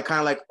people who are like kind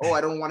of like, oh, I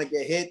don't want to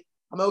get hit,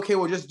 I'm like, okay,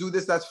 well, just do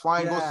this. That's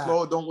fine. Go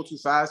slow. Don't go too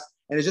fast.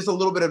 And it's just a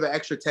little bit of an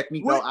extra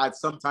technique that I'll add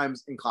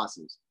sometimes in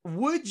classes.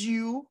 Would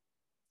you,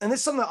 and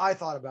this is something that I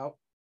thought about,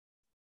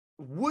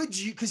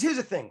 because here's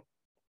the thing,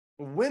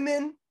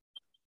 women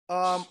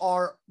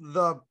are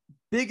the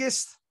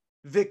biggest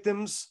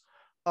victims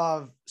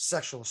of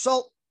sexual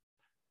assault,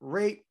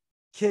 rape,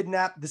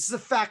 kidnap. This is a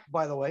fact,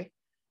 by the way.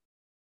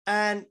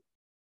 And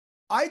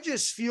I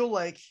just feel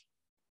like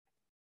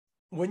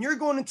when you're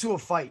going into a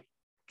fight,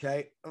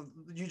 okay,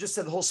 you just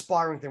said the whole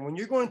sparring thing. When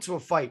you're going into a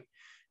fight,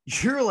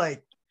 you're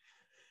like,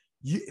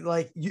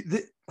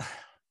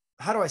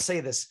 how do I say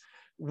this?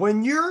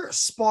 When you're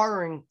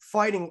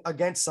fighting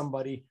against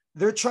somebody,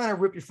 they're trying to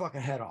rip your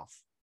fucking head off.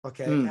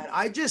 Okay. And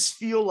I just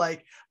feel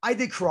like I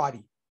did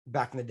karate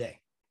back in the day.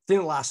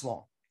 Didn't last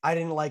long. I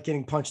didn't like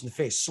getting punched in the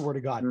face. Swear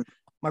to God.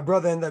 My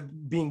brother ended up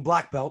being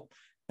black belt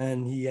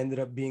and he ended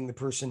up being the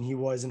person he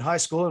was in high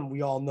school. And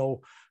we all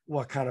know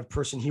what kind of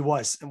person he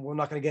was. And we're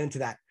not going to get into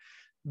that,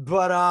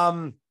 but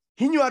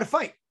he knew how to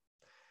fight.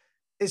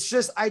 It's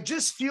just, I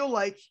just feel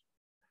like,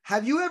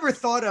 have you ever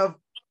thought of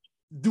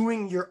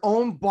doing your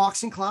own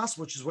boxing class,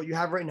 which is what you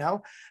have right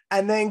now,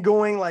 and then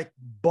going like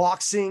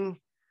boxing,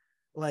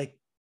 like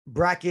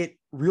bracket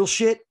real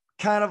shit,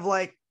 kind of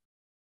like,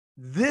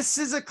 this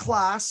is a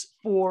class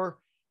for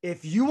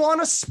if you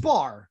want to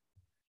spar,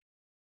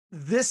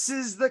 this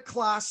is the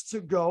class to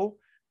go.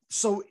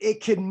 So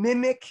it can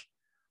mimic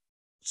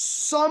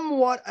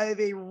somewhat of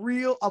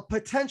a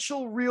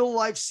potential real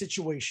life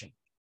situation.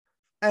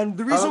 And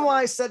the reason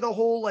why I said the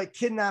whole like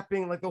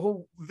kidnapping, like the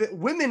whole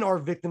women are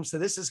victims to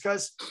this is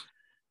because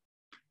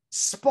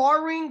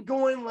sparring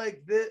going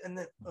like this and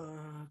then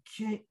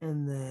okay,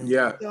 and then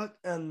duck,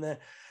 and then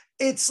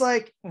it's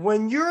like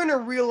when you're in a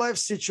real life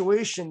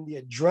situation,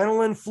 the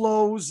adrenaline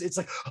flows. It's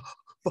like,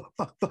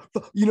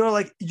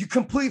 like you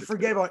completely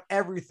forget about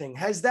everything.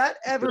 Has that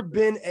ever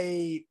been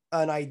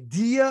an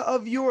idea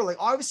of yours? Like,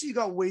 obviously you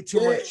got way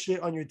too much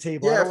shit on your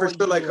table. Yeah, for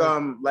sure.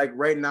 Like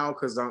right now,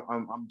 because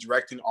I'm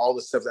directing all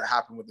the stuff that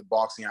happened with the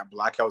boxing at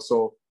Blackout.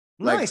 So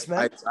like, nice,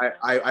 man.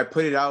 I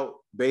put it out.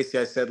 Basically,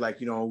 I said like,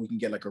 we can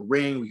get like a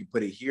ring. We can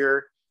put it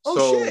here.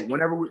 So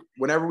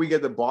whenever we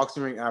get the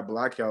boxing ring at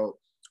Blackout,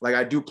 like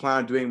I do plan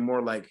on doing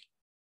more like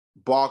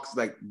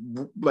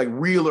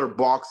realer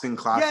boxing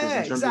classes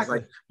in terms of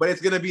like, but it's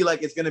gonna be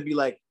like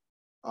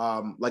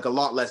a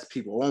lot less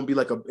people.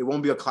 It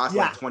won't be a class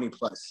like 20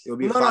 plus. It'll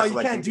be a class you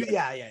like can't do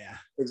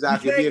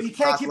exactly. You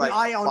can't keep an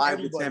eye on 5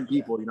 to 10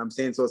 people. You know what I'm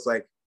saying? So it's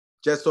like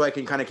just so I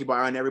can kind of keep an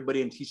eye on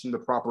everybody and teach them the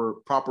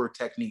proper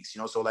techniques.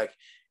 So like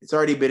it's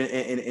already been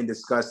in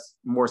discussed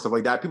more stuff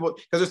like that. People,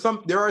 because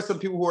there are some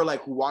people who are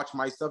like who watch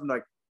my stuff and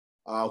like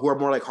who are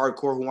more like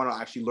hardcore who want to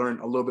actually learn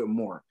a little bit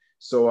more.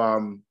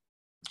 So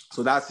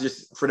that's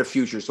just for the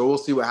future. So we'll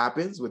see what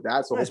happens with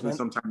that. So Nice, hopefully man.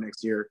 sometime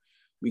next year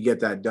we get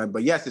that done.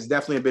 But yes, it's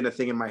definitely been a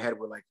thing in my head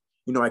where like,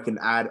 you know, I can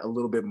add a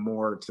little bit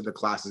more to the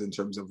classes in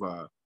terms of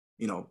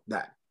you know,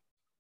 that.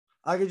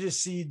 I could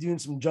just see you doing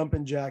some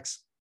jumping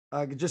jacks.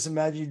 I could just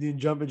imagine you doing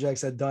jumping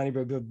jacks at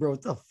Donnybrook. Bro,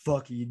 what the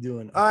fuck are you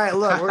doing? All right,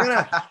 look,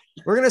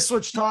 we're gonna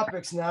switch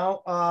topics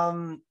now.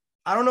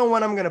 I don't know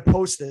when I'm gonna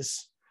post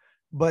this,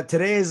 but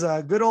today is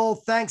a good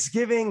old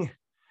Thanksgiving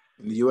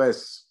In the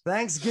US.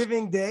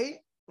 Thanksgiving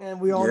Day, and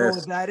we all know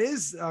what that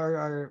is.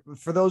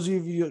 For those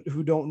of you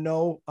who don't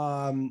know,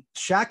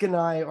 Shaq and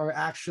I are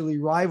actually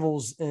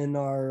rivals in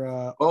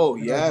our Oh,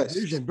 in our yes.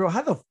 division. Bro.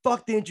 How the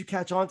fuck didn't you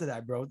catch on to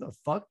that, bro? What the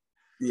fuck?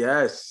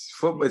 Yes.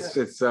 Football.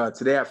 Yeah. It's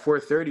today at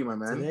 4:30, my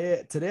man.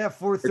 Today at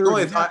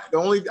 4:30. It's not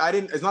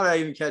that I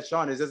didn't catch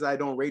on. It's just that I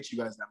don't rate you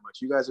guys that much.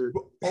 You guys are.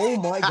 Oh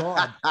my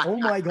god. Oh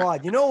my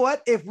god. You know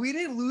what? If we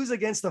didn't lose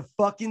against the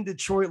fucking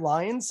Detroit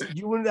Lions,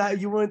 you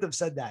wouldn't have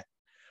said that.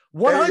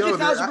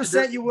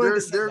 100,000% you wouldn't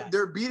have said that.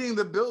 They're beating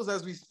the Bills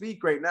as we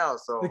speak right now.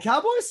 So the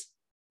Cowboys?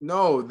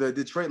 No, the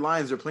Detroit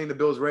Lions are playing the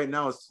Bills right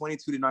now. It's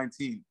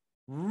 22-19.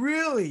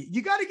 Really?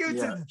 You got to give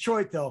it to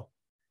Detroit though.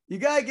 You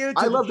gotta give it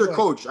to I love their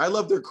coach. I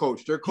love their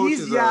coach. Their coach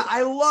is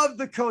I love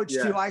the coach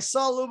too. I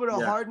saw a little bit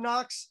of Hard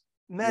Knocks.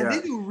 Man, they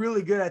do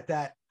really good at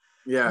that.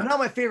 Yeah. Not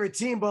my favorite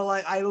team, but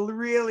like I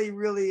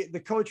really,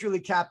 the coach really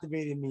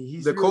captivated me.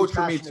 He's the really coach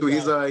for me too.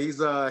 He's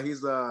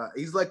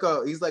like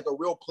a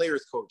real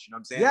players coach. You know what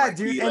I'm saying? Yeah, like,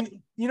 dude.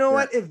 And you know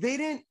what? If they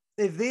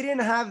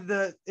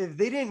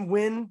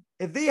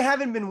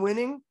haven't been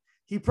winning,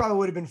 he probably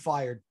would have been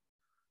fired.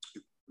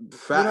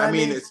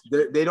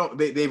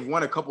 They've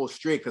won a couple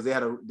straight because they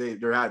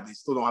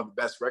still don't have the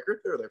best record.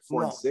 They're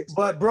 4-6.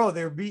 But bro,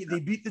 they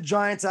beat the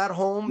Giants at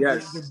home.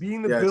 Yes, they're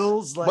beating the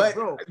Bills. Like,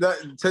 bro,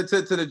 to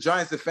the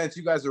Giants' defense,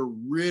 you guys are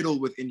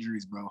riddled with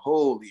injuries, bro.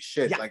 Holy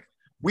shit! Yeah. Like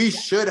we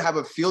should have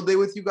a field day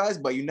with you guys,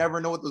 but you never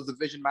know with those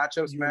division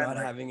matchups, man. You're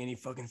not having any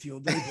fucking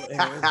field day. But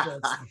anyways,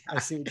 I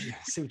see what you.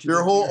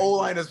 Your whole O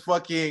line is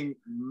fucking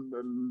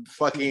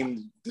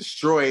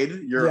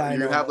destroyed. You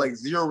have like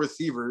zero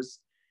receivers.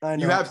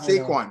 You have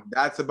Saquon.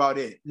 That's about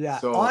it. Yeah.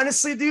 So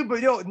honestly, dude,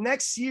 but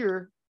next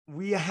year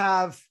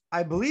I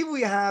believe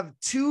we have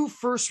one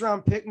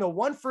first-round pick,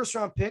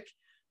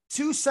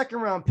 2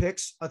 second-round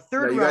picks, a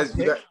third-round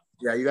pick.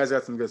 You guys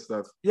got some good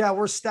stuff. Yeah,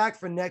 we're stacked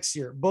for next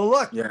year. But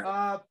look,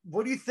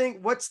 what do you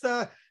think?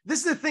 This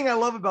is the thing I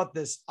love about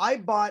this. I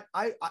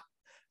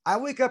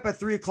wake up at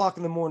 3:00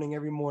 in the morning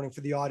every morning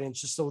for the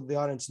audience, just so the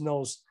audience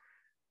knows.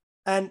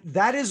 And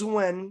that is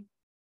when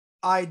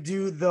I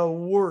do the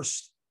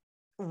worst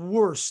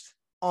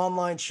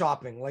online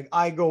shopping. Like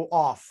I go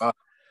off.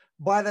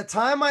 By the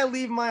time I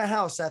leave my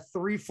house at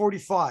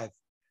 3:45,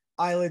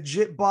 I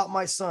legit bought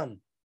my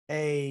son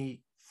a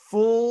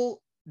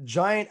full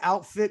giant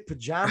outfit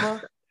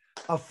pajama,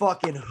 a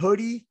fucking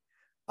hoodie,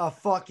 a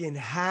fucking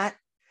hat,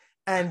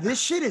 and this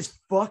shit is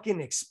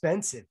fucking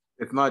expensive.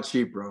 It's not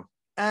cheap, bro.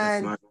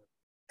 And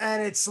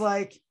it's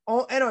like,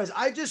 anyways,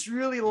 I just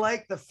really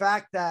like the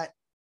fact that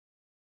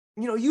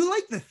you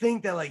like to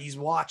think that like he's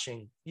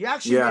watching. You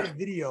actually made a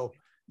video.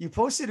 You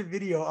posted a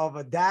video of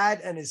a dad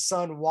and his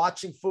son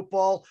watching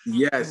football.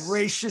 Yes.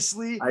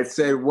 Graciously. I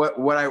said what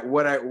I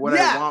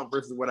want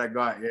versus what I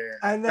got. Yeah.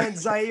 And then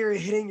Zaire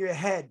hitting your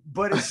head.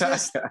 But it's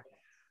just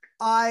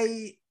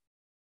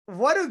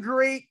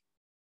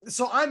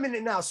so I'm in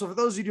it now. So for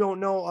those who don't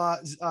know,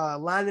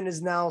 Landon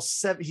is now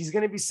 7. He's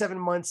going to be 7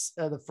 months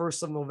the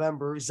 1st of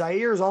November.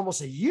 Zaire is almost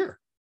a year.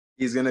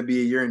 He's going to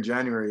be a year in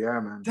January. Yeah,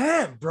 man.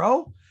 Damn,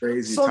 bro.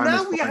 Crazy. So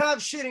now we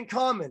have shit in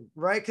common,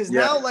 right? Because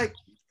now like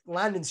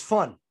Landon's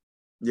fun.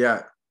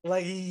 Yeah.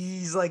 Like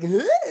he's like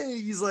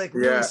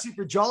really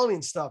super jolly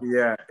and stuff.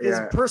 Yeah. His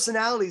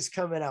personality's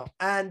coming out.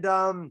 And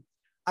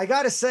I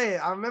gotta say,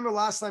 I remember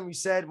last time you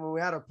said when we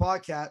had our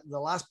podcast, the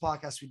last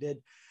podcast we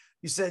did,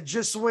 you said,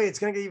 just wait, it's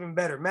gonna get even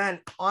better.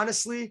 Man,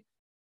 honestly,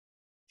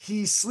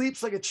 he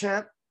sleeps like a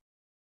champ.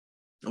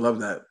 I love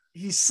that.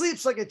 He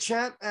sleeps like a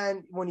champ,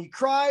 and when he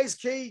cries,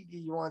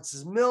 he wants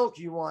his milk,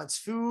 he wants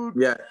food.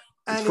 Yeah.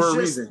 And for a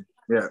reason.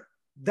 Yeah.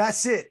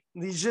 That's it.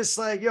 He's just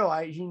like,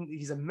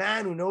 he's a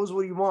man who knows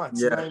what he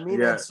wants. Yeah, you know what I mean?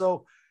 Yeah. And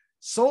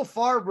so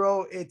far,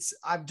 bro,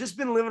 I've just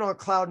been living on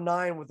cloud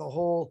 9 with the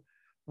whole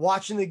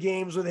watching the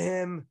games with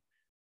him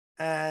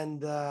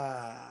and,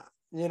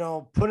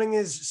 putting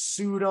his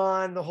suit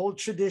on, the whole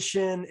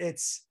tradition.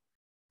 It's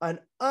an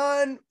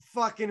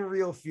unfucking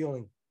real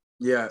feeling.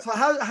 Yeah. So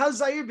how's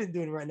Zaire been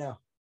doing right now?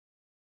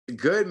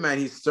 Good, man.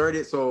 He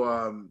started.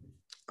 So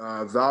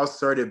Val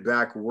started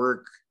back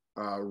work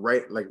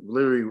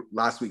literally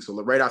last week, so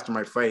right after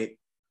my fight.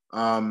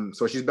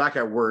 So she's back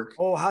at work.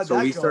 Oh, how'd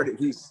that go?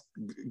 He's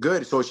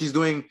good. So she's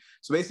doing,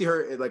 so basically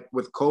her, like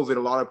with COVID, a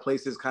lot of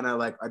places kind of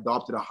like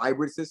adopted a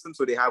hybrid system.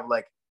 So they have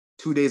like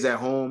 2 days at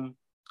home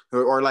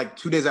or like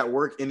 2 days at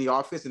work in the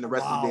office and the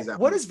rest of the days at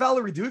home. What does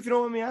Valerie do, if you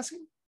don't mind me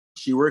asking?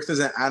 She works as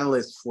an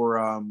analyst for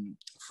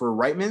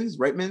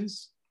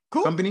Reitman's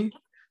cool. company.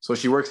 So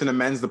she works in a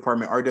men's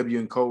department, RW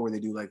and Co, where they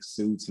do like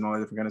suits and all that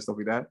different kind of stuff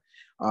like that.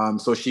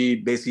 So she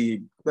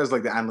basically does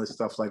like the analyst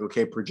stuff, like,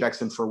 okay,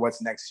 projection for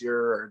what's next year,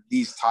 or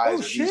these ties,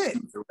 or these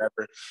suits or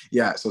whatever.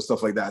 Yeah, so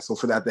stuff like that. So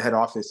for that, the head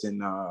office in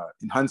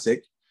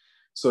Hunsick.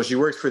 So she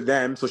works for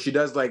them. So she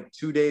does like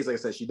 2 days. Like I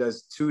said, she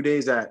does 2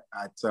 days at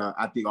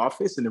the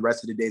office, and the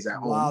rest of the days at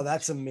home. Wow,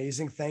 that's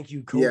amazing. Thank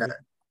you, COVID. Yeah.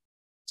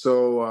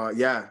 So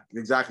yeah,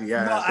 exactly.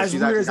 Yeah. No, so as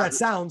weird as that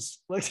sounds,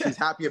 like she's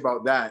happy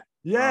about that.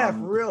 Yeah, for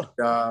real.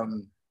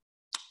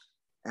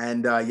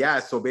 Yeah,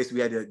 so basically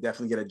we had to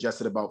definitely get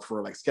adjusted about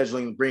for like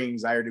scheduling, bringing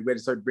Zaire to, we had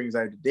to start bringing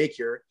Zaire to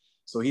daycare.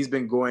 So he's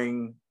been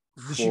going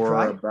for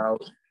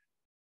about.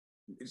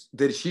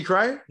 Did she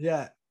cry?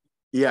 Yeah.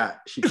 Yeah,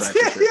 she cried.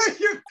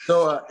 Sure.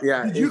 So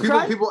yeah, did you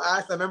cry? People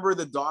asked. I remember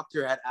the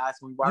doctor had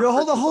asked when we. Yo,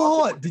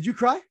 hold on. Did you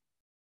cry?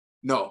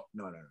 No.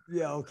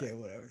 Yeah. Okay.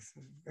 Whatever.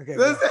 Okay.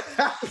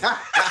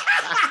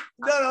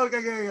 No.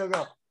 Okay.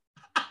 Go.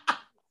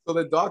 So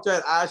the doctor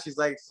had asked. She's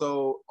like,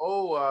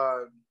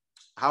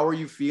 how are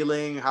you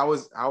feeling? How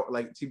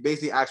like she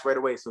basically asked right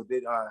away. So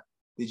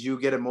did you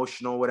get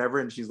emotional, whatever?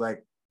 And she's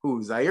like,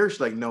 who, Zaire? She's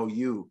like, no,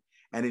 you.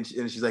 And then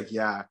she's like,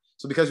 yeah.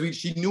 So because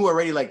she knew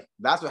already, like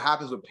that's what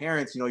happens with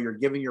parents. You know, you're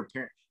giving your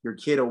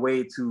kid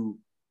away to,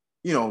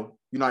 you know,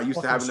 you're not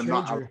used to having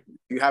them.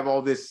 You have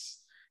all this.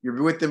 You're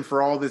with them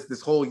for all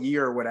this whole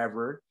year or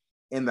whatever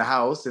in the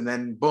house, and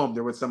then boom,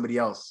 they're with somebody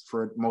else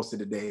for most of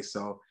the day.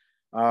 So,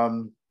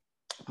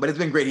 but it's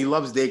been great. He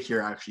loves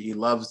daycare. Actually, he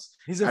loves.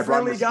 He's a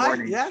friendly guy.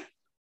 Morning. Yeah.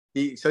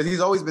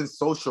 He's always been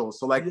social.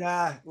 So like,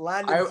 yeah,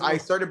 I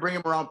started bringing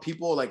him around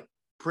people like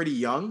pretty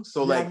young.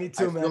 So like, me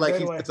too, I feel like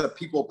he's a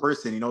people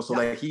person, you know. So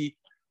like he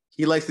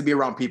likes to be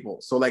around people.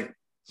 So like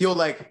he'll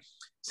like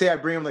say I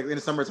bring him like in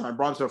the summertime. I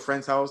brought him to a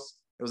friend's house.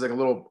 It was like a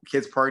little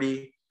kids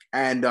party,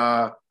 and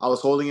I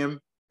was holding him,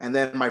 and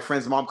then my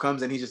friend's mom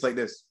comes and he's just like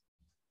this.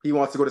 He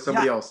wants to go to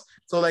somebody else.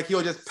 So like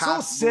he'll just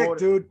pass. So sick,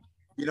 dude.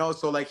 You know,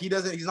 so like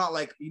he's not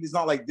like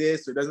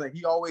this, or doesn't.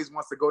 He always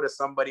wants to go to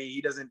somebody.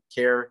 He doesn't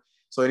care.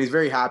 So and he's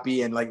very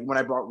happy. And like when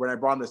I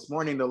brought him this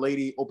morning, the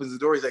lady opens the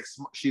door.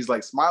 She's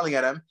like smiling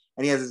at him,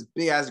 and he has this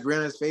big ass grin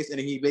on his face, and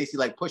he basically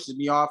like pushes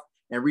me off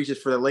and reaches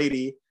for the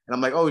lady. And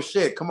I'm like, oh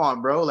shit, come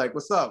on, bro. Like,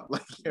 what's up?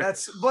 Like,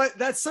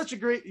 that's such a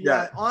great,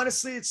 yeah.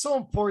 Honestly, it's so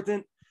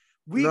important.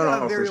 We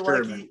got very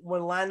lucky, man.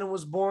 When Landon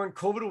was born,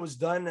 COVID was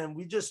done, and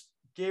we just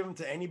gave him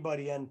to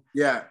anybody. And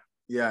yeah.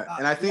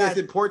 And I think it's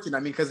important. I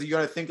mean, because you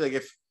got to think like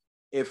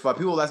if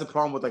people, that's a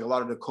problem with like a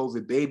lot of the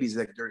COVID babies,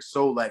 like they're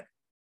so like,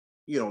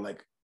 you know,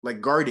 like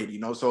guarded, you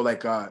know. So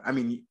like, I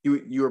mean,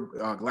 you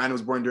were Landon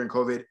was born during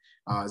COVID,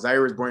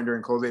 Zaire was born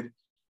during COVID, and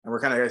we're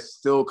kind of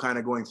still kind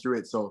of going through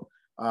it. So.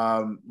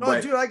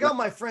 Dude, I got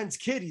my friend's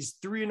kid. He's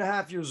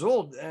 3.5 years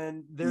old,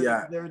 and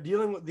they're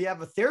dealing with. They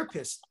have a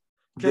therapist.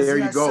 There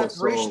you go.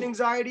 Separation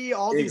anxiety,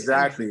 all these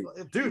exactly,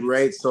 things. Dude.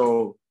 Right.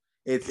 So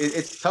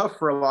it's tough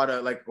for a lot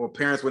of like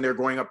parents when they're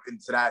going up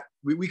into that.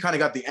 We kind of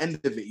got the end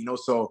of it, you know.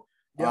 So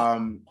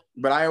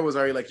but I was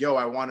already like, yo,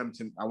 I want him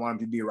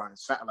to be around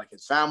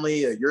his family,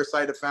 your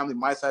side of family,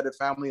 my side of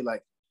family,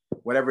 like.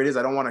 Whatever it is,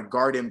 I don't want to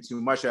guard him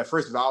too much. At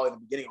first, Val in the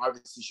beginning,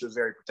 obviously she was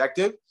very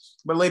protective,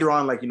 but later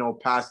on, like, you know,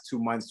 past 2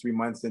 months, 3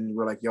 months, and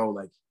we're like, yo,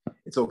 like,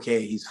 it's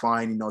okay. He's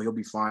fine. You know, he'll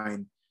be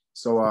fine.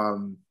 So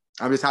I'm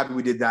just happy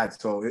we did that.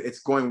 So it's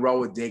going well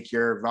with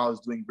daycare. Val is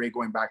doing great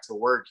going back to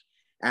work.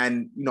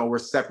 And, you know, we're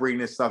separating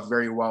this stuff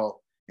very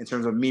well in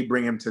terms of me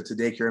bringing him to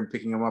daycare and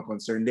picking him up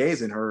on certain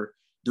days and her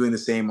doing the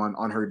same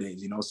on her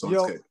days, you know, so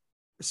it's good.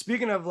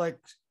 Speaking of like,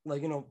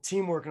 you know,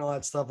 teamwork and all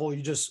that stuff, well,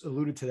 you just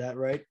alluded to that,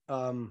 right?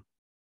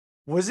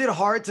 Was it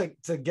hard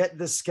to get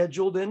this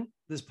scheduled in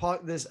this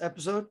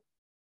episode?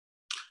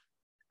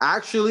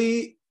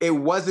 Actually, it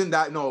wasn't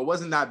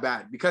that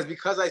bad because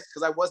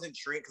I wasn't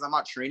trained because I'm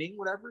not training,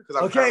 whatever.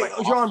 Because okay,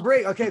 you're on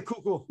break. Okay,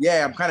 cool.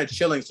 Yeah, I'm kind of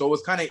chilling, so it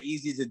was kind of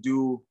easy to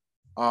do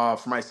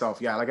for myself.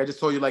 Yeah, like I just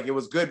told you, like it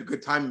was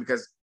good timing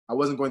because I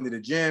wasn't going to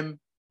the gym,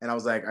 and I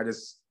was like, I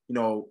just, you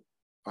know,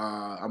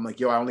 I'm like,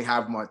 yo, I only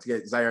have to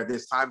get Zaire at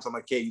this time, so I'm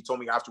like, okay, you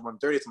told me after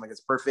 1:30, so I'm like, it's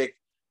perfect.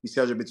 We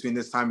schedule between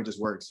this time, it just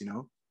works, you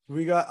know.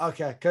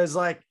 Because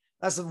like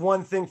that's the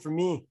one thing for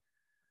me.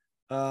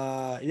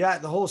 The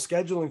whole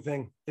scheduling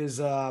thing is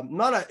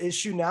not an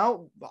issue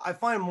now. I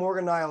find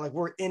Morgan and I like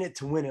we're in it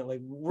to win it. Like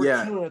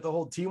we're killing it. The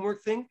whole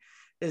teamwork thing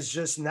is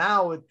just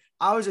now.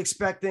 I was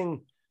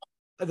expecting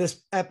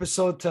this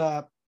episode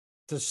to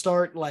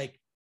start like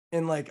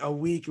in like a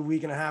week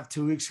and a half,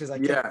 2 weeks because I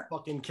kept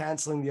fucking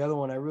canceling the other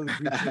one. I really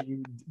appreciate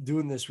you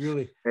doing this.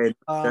 Really. Hey,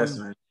 yes,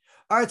 man.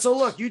 All right, so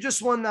look, you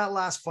just won that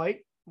last fight.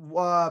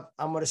 I'm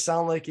gonna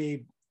sound like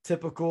a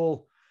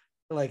typical,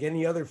 like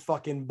any other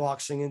fucking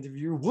boxing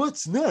interview.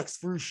 What's next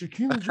for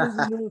Shaquille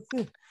Jones?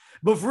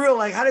 But for real,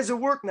 like, how does it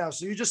work now?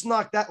 So you just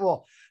knocked that.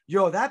 Well,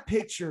 yo, that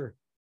picture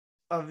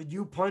of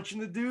you punching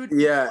the dude.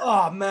 Yeah.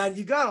 Oh man,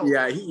 you gotta.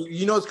 Yeah.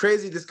 You know, it's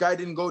crazy. This guy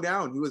didn't go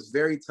down. He was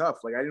very tough.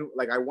 Like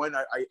I won.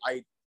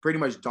 I pretty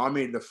much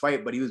dominated the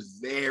fight, but he was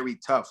very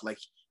tough. Like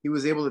he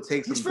was able to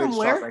take some good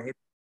shots.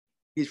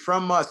 He's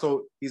from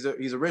so he's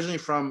originally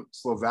from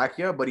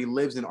Slovakia, but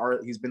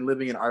he's been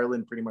living in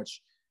Ireland pretty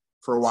much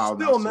for a while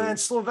now. Still, man,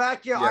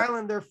 Slovakia, yeah.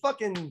 Ireland, they're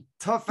fucking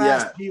tough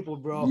ass people,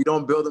 bro. You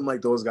don't build them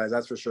like those guys,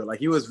 that's for sure. Like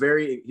he was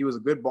a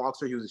good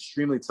boxer. He was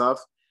extremely tough.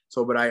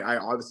 So, but I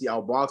obviously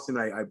outboxed him.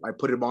 I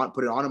put it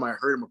on him. I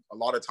hurt him a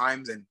lot of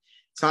times, and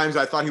times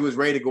I thought he was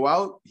ready to go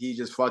out. He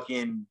just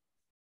fucking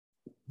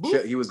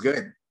shit, he was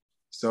good.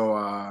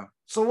 So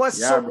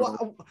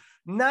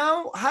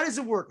now how does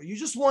it work? You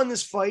just won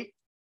this fight.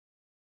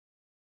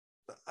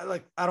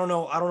 I don't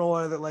know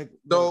whether like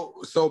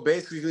so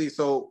basically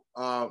so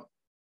I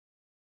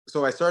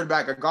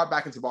got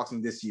back into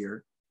boxing this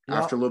year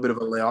after a little bit of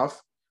a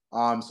layoff.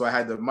 So I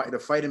had the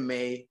fight in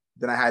May,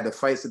 then I had the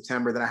fight in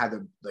September, then I had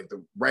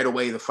the right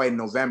away the fight in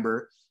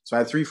November. So I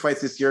had 3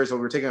 fights this year. So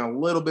we're taking a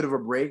little bit of a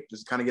break,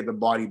 just kind of get the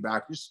body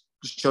back, just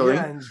chilling.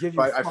 Yeah, and give you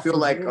but I feel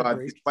like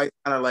these fights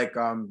kind of like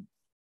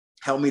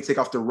helped me take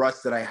off the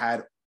rust that I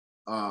had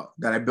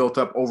that I built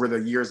up over the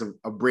years of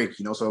break,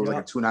 you know. So it was like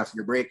a 2.5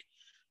 year break.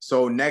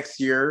 So next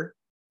year,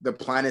 the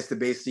plan is to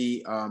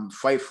basically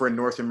fight for a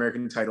North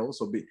American title.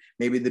 So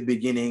maybe the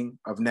beginning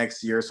of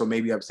next year. So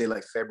maybe I'd say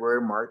like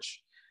February,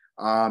 March.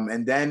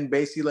 And then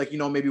basically like, you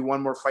know, maybe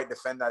one more fight,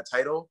 defend that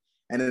title.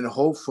 And then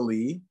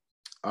hopefully,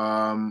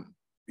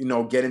 you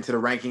know, get into the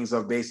rankings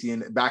of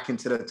basically back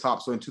into the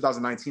top. So in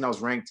 2019, I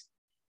was ranked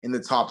in the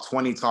top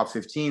 20, top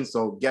 15.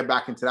 So get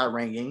back into that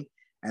ranking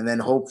and then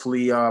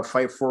hopefully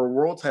fight for a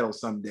world title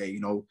someday,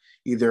 you know,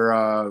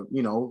 either,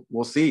 you know,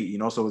 we'll see, you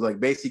know, so it's like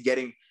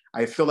basically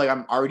I feel like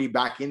I'm already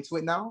back into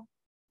it now.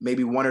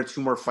 Maybe 1 or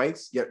 2 more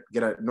fights, get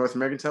a North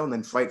American title, and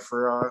then fight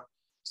for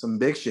some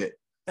big shit.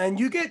 And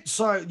you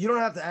sorry, you don't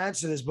have to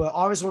answer this, but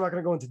obviously we're not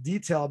going to go into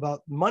detail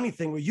about money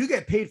thing. Where you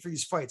get paid for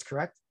these fights,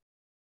 correct?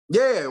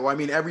 Yeah, well, I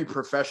mean, every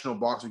professional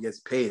boxer gets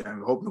paid. I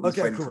hope nobody's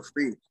fighting for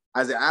free.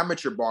 As an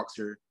amateur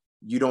boxer,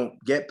 you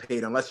don't get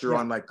paid unless you're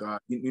on like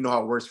you know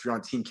how it works. If you're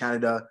on Team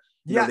Canada,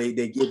 you know,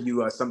 they give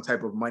you some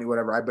type of money,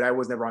 whatever. But I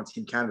was never on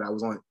Team Canada. I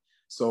was on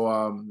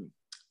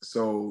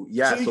So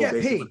you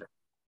get paid.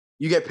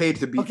 You get paid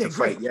to to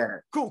fight. Yeah.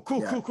 Cool.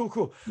 Yeah.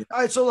 All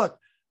right. So look,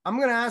 I'm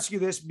going to ask you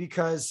this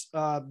because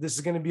this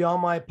is going to be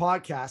on my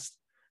podcast,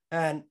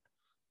 and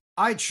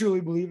I truly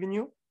believe in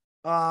you.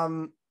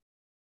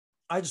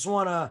 I just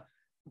want to.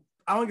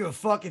 I don't give a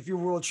fuck if you're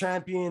world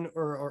champion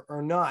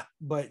or not,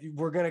 but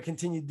we're going to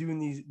continue doing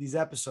these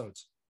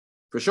episodes.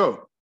 For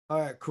sure. All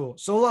right. Cool.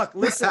 So look,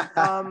 listen.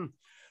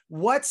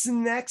 What's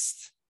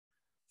next?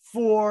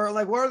 What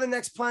are the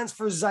next plans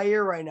for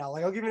Zaire right now?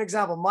 Like, I'll give you an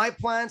example. My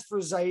plans for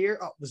Zaire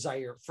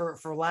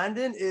for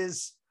Landon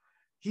is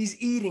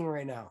he's eating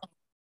right now.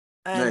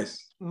 And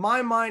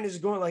my mind is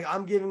going like,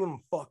 I'm giving him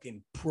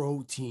fucking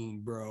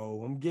protein,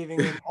 bro. I'm giving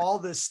him all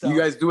this stuff. You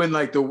guys doing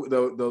like the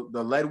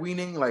lead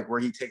weaning, like where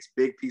he takes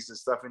big pieces of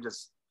stuff and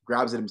just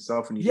grabs it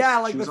himself? And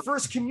like the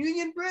first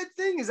communion bread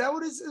thing. Is that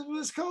what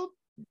it's called?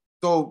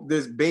 So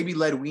there's baby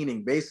led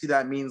weaning. Basically,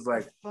 that means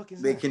like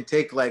they can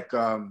take like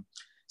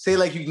say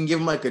like you can give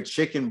him like a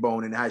chicken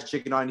bone and it has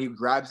chicken on it, he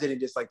grabs it and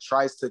just like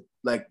tries to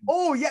like.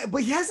 Oh yeah,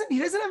 but he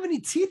doesn't have any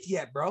teeth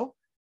yet, bro.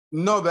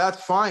 No, but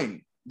that's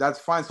fine. That's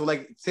fine. So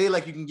like say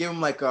like you can give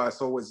him like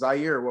so with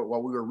Zaire,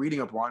 what we were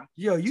reading up on.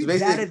 Yo, you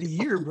dad of the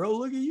year, bro.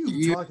 Look at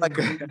you talking like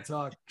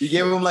You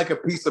give him like a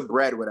piece of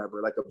bread,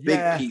 whatever, like a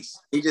big piece.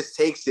 He just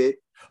takes it.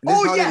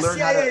 Yeah,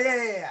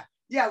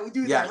 we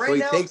do that right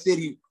now. So he takes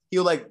it,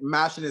 he'll like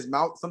mash in his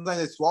mouth. Sometimes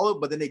they swallow it,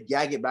 but then they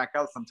gag it back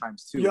out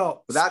sometimes too.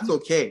 But that's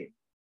okay.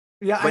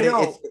 Yeah, I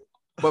know.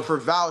 But for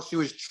Val, she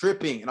was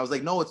tripping, and I was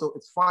like, "No,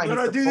 it's fine."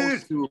 No,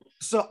 dude.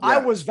 So I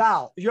was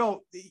Val.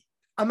 Yo,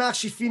 I'm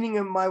actually feeding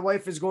him. My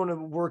wife is going to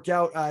work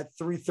out at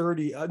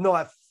 3:30. No,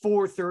 at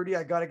 4:30.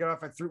 I gotta get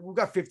off at 3. We've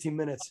got 15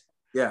 minutes.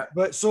 Yeah.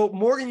 But so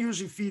Morgan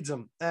usually feeds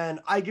him, and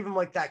I give him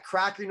like that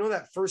cracker. You know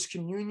that first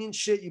communion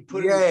shit you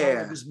put in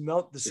the just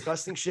melt,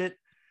 disgusting shit.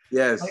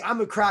 Yes. Like, I'm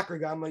a cracker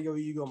guy. I'm like, yo,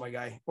 you go, my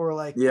guy. Or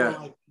like,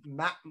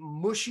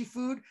 mushy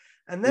food.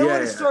 And then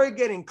when it started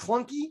getting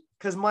clunky,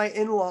 because my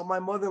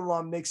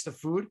mother-in-law makes the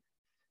food.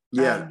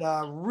 Yeah.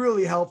 And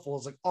really helpful.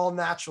 It's like all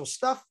natural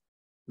stuff.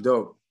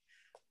 Dope.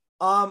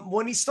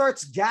 When he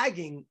starts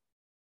gagging,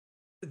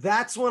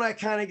 that's when I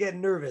kind of get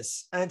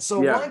nervous. And so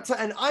one time,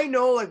 and I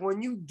know like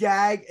when you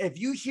gag, if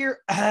you hear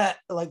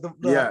like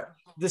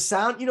the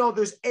sound, you know,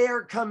 there's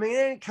air coming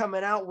in,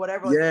 coming out,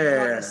 whatever. Like, you're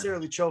not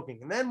necessarily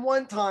choking. And then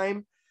one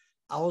time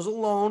I was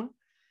alone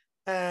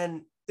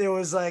and there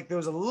was a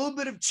little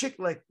bit of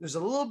chicken, like there's a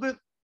little bit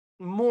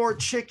more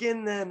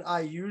chicken than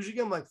I usually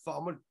get. I'm like,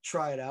 I'm going to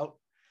try it out.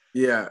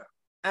 Yeah.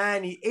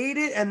 And he ate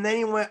it and then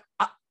he went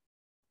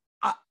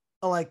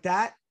like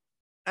that.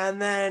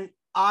 And then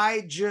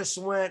I just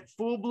went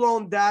full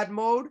blown dad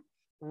mode,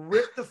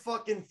 ripped the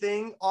fucking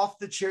thing off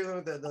the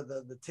chair,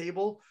 the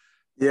table.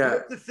 Yeah.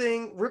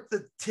 Ripped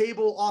the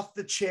table off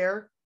the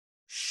chair.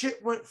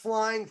 Shit went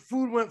flying,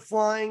 food went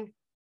flying,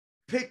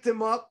 picked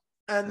him up.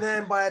 And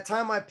then by the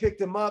time I picked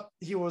him up,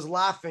 he was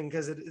laughing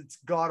because it's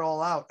got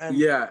all out. And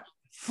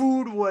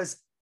food was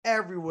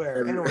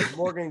everywhere. And it was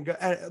Morgan.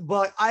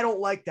 But I don't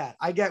like that.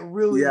 I get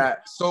really. Yeah.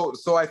 So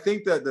I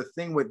think that the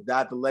thing with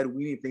that, the lead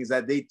weaning thing is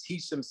that they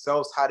teach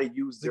themselves how to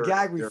use the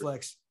gag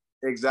reflex.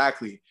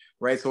 exactly.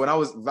 Right. So when I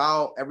was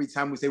Val, every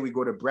time we say we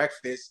go to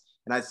breakfast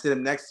and I'd sit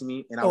him next to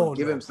me and I would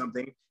give him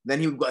something, then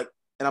he would like,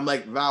 and I'm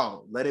like,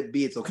 Val, let it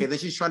be. It's okay. Then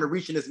she's trying to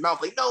reach in his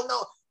mouth. Like, no,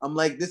 no. I'm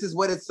like, this is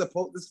what it's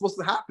supposed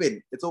to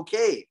happen. It's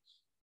okay.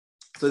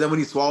 So then when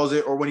he swallows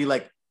it or when he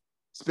like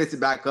spits it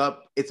back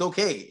up, it's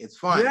okay. It's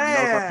fine.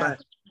 Yeah. You know,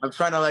 so I'm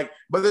trying to like,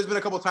 but there's been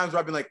a couple of times where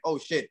I've been like, oh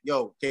shit,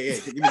 yo, okay, yeah,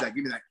 give me that,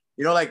 give me that.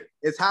 You know, like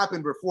it's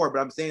happened before, but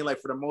I'm saying like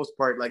for the most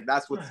part, like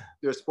that's what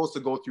they're supposed to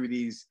go through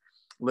these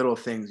little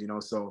things, you know.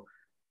 So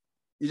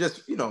you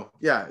just, you know,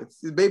 yeah,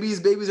 it's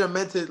babies are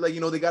meant to like,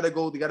 you know, they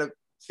gotta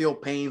feel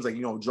pains, like,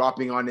 you know,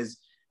 dropping on his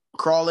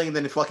crawling,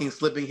 then fucking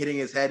slipping, hitting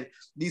his head,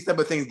 these type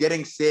of things,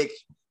 getting sick,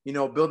 you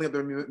know, building up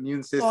their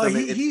immune system. Oh,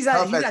 he's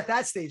at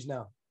that stage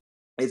now.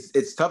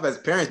 It's tough as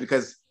parents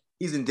because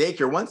he's in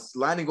daycare. Once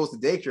Landon goes to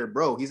daycare,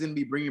 bro, he's gonna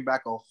be bringing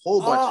back a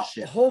whole bunch of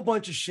shit. A whole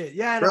bunch of shit.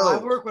 Yeah, bro, I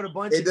work with a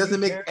bunch. It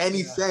doesn't make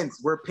any sense.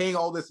 We're paying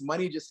all this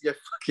money just to get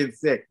fucking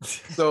sick.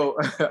 So,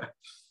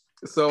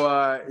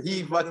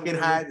 he's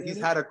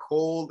had a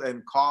cold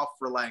and cough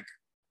for like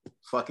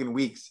fucking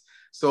weeks.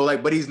 So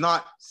like, but he's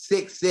not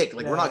sick.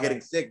 Like we're not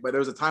getting sick. But there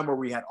was a time where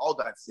we had all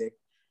got sick,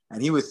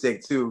 and he was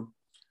sick too.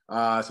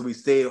 So we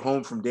stayed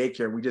home from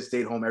daycare. We just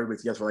stayed home, everybody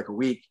together for like a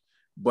week.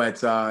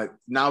 But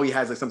now he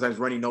has like sometimes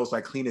runny nose, so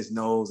I clean his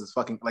nose. It's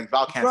fucking like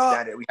Val can't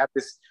stand it. We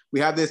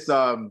have this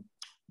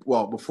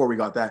well, before we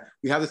got that,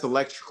 we have this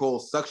electrical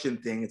suction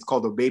thing. It's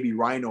called the baby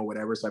rhino,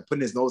 whatever. So I put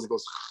in his nose, it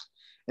goes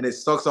and it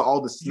sucks out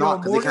all the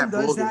snot because they can't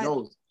blow their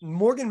nose.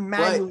 Morgan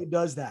manually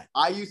does that.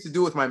 I used to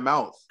do it with my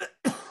mouth.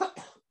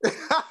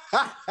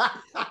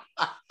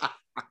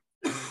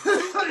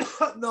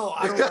 No,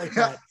 I don't like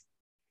that.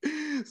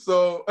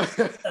 So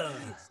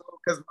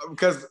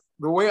because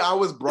the way I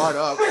was brought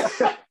up,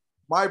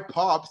 my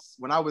pops,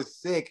 when I was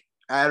sick,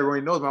 I had a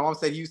runny nose. My mom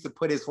said he used to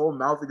put his whole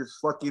mouth and just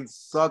fucking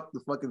suck the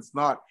fucking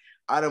snot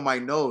out of my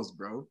nose,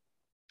 bro.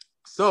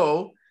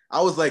 So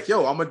I was like,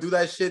 yo, I'm gonna do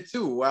that shit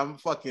too. I'm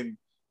fucking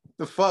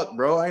the fuck,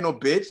 bro. I ain't no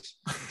bitch.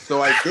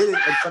 So I did it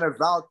in front of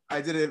Val.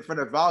 I did it in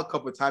front of Val a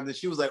couple of times, and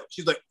she's like,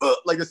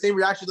 like the same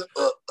reaction, like,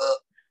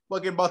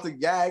 fucking about to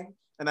gag,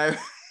 and I.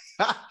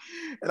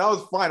 And I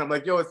was fine. I'm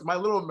like, yo, it's my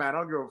little man. I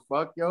don't give a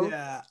fuck, yo.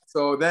 Yeah.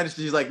 So then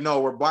she's like, no,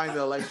 we're buying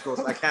the electrical.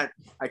 So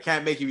I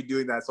can't make you be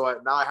doing that. So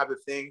now I have the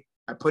thing.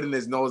 I put in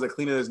his nose. I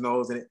clean in his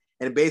nose, and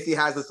it basically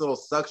has this little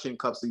suction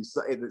cup. So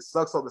it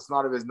sucks out the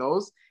snot of his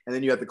nose, and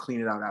then you have to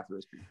clean it out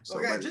afterwards. So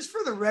okay, just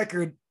for the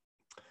record,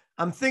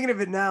 I'm thinking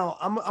of it now.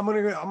 I'm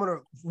gonna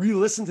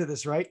re-listen to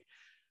this. Right.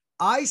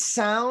 You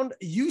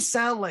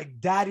sound like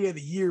Daddy of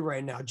the Year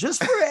right now.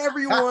 Just for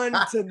everyone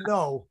to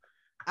know.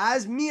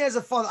 As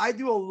a father, I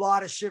do a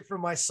lot of shit for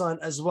my son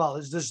as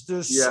well.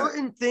 There's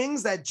certain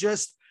things that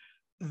just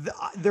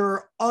there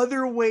are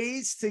other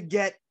ways to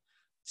get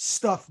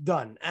stuff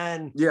done.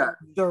 And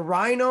the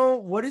rhino,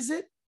 what is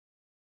it?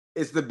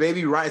 It's the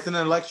baby rhino. It's an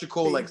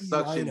electrical baby like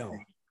suction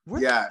thing.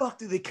 Where the fuck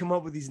do they come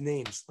up with these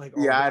names? Like,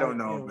 I don't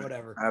know.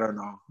 Whatever. I don't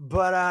know.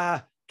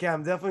 But okay,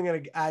 I'm definitely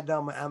gonna add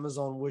down my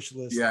Amazon wish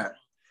list. Yeah.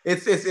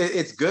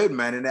 It's good,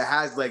 man, and it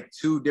has like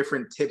 2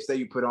 different tips that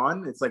you put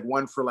on. It's like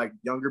one for like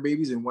younger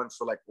babies and one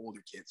for like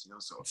older kids, you know.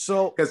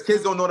 So because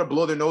kids don't know how to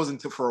blow their nose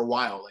until for a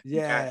while. Like,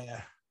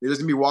 they're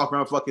just gonna be walking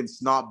around fucking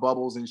snot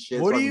bubbles and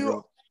shit. What do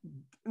you?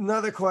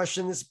 Another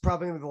question. This is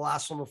probably gonna be the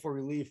last one before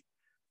we leave.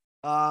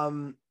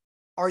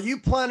 Are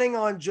you planning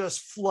on just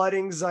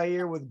flooding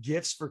Zaire with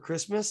gifts for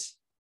Christmas?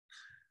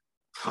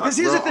 Because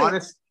here's the thing.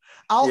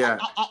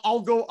 I'll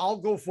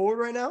go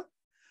forward right now.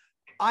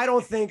 I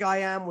don't think I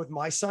am with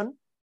my son.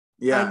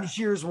 Yeah. And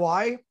here's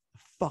why.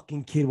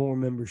 Fucking kid won't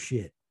remember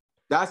shit.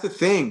 That's the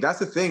thing.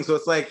 So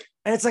it's like,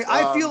 and it's like,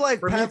 I feel like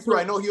for me too,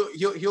 I know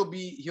he'll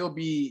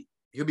be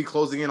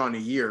closing in on a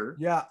year.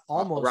 Yeah.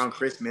 Almost around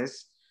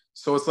Christmas.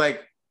 So it's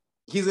like,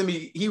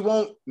 he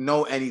won't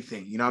know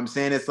anything. You know what I'm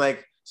saying? It's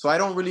like, so I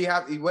don't really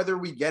have, whether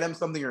we get him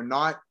something or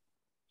not,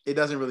 it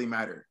doesn't really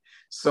matter.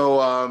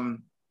 So,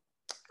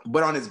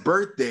 but on his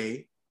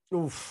birthday,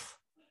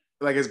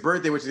 like his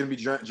birthday, which is going to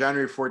be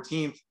January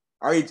 14th,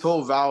 I already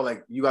told Val,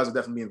 like, you guys will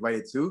definitely be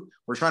invited too.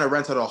 We're trying to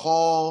rent out a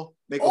hall,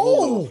 make a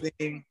whole little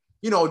thing,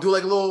 you know, do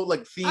like a little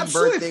like themed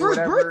birthday.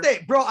 First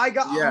birthday, bro. I'm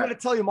going to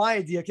tell you my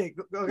idea. Okay.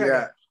 Okay.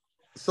 Yeah.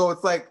 So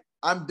it's like,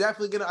 I'm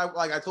definitely going to,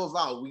 like I told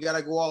Val, we got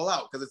to go all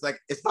out because it's like,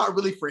 it's not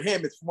really for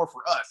him. It's more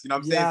for us. You know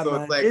what I'm saying? So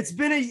man.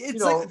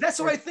 It's like, that's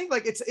what I think.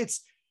 Like it's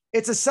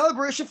a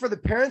celebration for the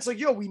parents. Like,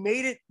 yo, we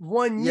made it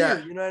 1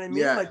 year. You know what I mean?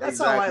 Yeah, like that's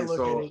exactly how I look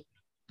at it.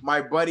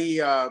 My buddy,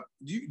 do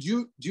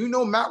you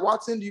know Matt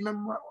Watson? Do you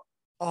remember Matt?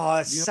 Oh,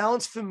 it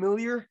sounds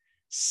familiar.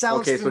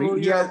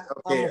 Familiar.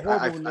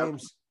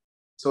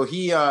 So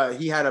he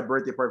had a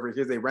birthday party for his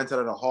kids. They rented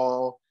out a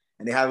hall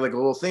and they had like a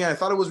little thing. And I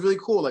thought it was really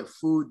cool, like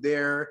food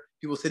there,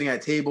 people sitting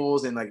at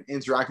tables and like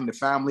interacting with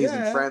families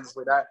and friends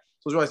like that.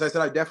 So I said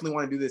I definitely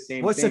want to do the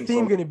same. What's the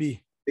theme going to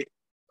be?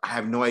 I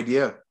have no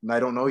idea, and I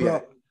don't know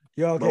yet.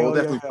 Yeah, okay. We'll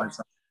definitely find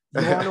something.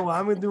 You want to know what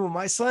I'm gonna do with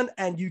my son?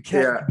 And you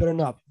can't. Yeah. You better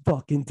not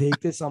fucking take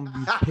this. I'm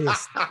gonna be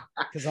pissed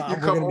because You we're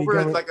come gonna be over,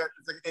 going.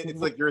 it's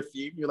like your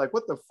theme. You're like,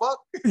 what the fuck?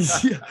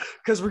 Yeah,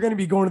 because we're gonna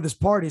be going to this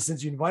party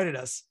since you invited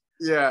us.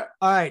 Yeah.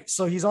 All right,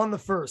 so he's on the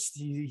first.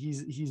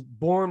 He's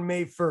born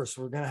May 1st.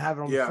 We're gonna have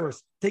it on the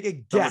first. Take a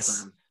guess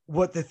Summertime.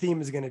 what the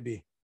theme is gonna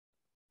be.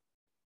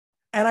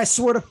 And I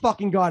swear to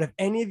fucking God, if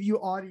any of you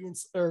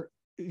audience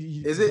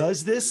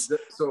does this,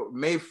 so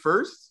May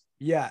 1st?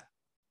 yeah.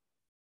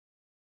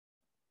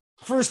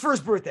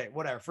 First birthday,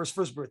 whatever. First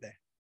birthday.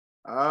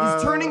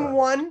 He's turning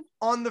 1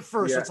 on the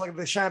 1st. Yeah. It's like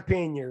the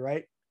champagne year,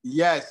 right?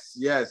 Yes.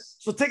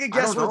 So take a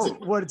guess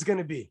what it's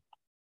gonna be.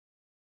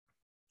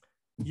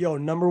 Yo,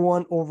 number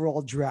 1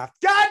 overall draft.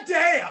 God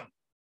damn.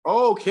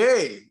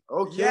 Okay.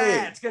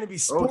 Yeah, it's gonna be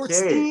sports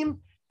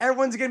theme.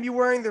 Everyone's gonna be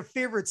wearing their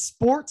favorite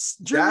sports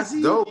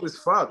jersey. That's dope as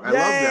fuck. I love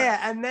that.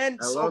 Yeah, and then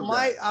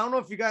I don't know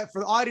if you guys,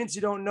 for the audience,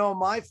 you don't know,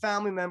 my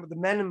family member, the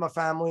men in my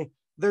family,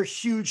 they're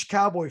huge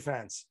Cowboy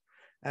fans,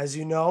 as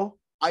you know.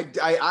 I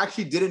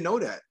actually didn't know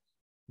that.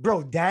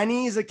 Bro,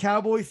 Danny is a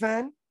Cowboy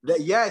fan.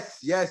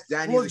 Yes,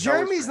 Danny. Well,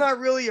 Jeremy's not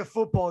really a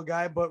football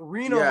guy, but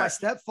Reno, my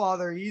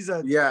stepfather, he's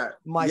a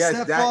my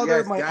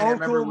stepfather, my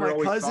uncle, my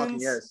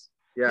cousins.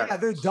 Yeah,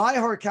 they're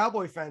diehard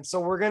Cowboy fans.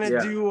 So we're gonna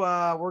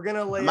we're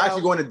gonna lay. I'm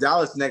actually going to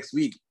Dallas next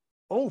week.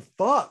 Oh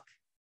fuck!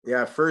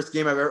 Yeah, first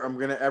game I'm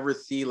gonna ever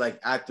see like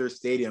at their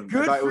stadium.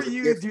 Good for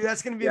you, dude.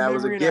 That's gonna be it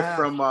was a gift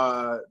from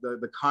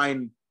the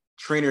kind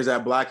trainers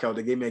at Blackout.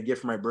 They gave me a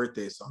gift for my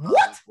birthday. So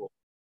what? Cool.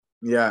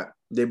 Yeah,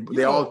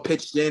 they all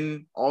pitched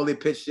in. They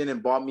pitched in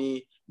and bought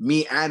me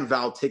and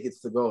Val tickets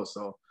to go.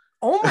 So.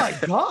 Oh my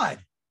God.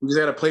 I just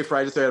gotta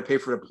pay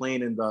for the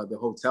plane and the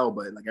hotel,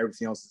 but like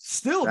everything else is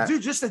still,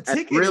 dude, just a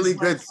ticket. Really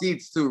good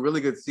seats too.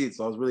 Really good seats.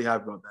 So I was really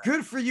happy about that.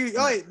 Good for you.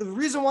 The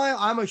reason why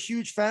I'm a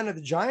huge fan of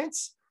the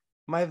Giants,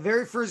 my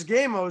very first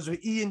game, I was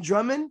with Ian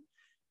Drummond.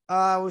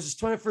 It was his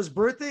 21st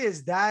birthday.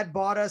 His dad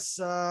bought us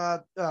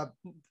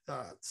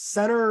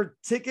center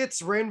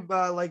tickets,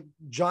 like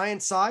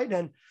Giant side,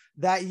 and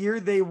that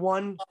year they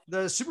won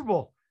the Super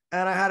Bowl.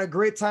 And I had a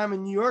great time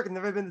in New York. I've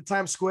never been to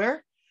Times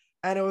Square.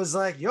 And it was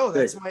like, yo,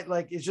 that's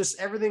it's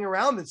just everything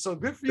around it. So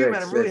good for you,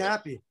 man. I'm really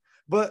happy.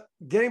 But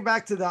getting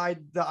back to the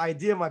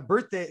idea of my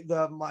birthday,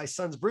 my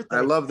son's birthday. I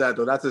love that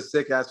though. That's a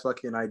sick ass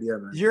fucking idea,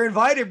 man. You're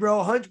invited,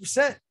 bro.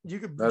 100%. You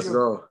could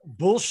go.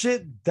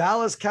 Bullshit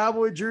Dallas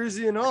Cowboy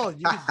jersey and all.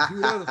 You can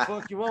do whatever the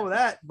fuck you want with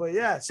that. But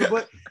yeah. So,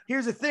 but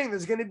here's the thing.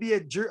 There's going to be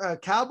a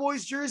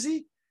Cowboys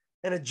jersey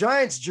and a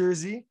Giants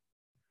jersey.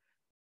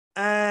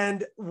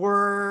 And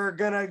we're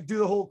going to do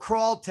the whole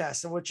crawl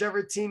test. And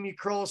whichever team he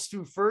crawls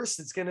to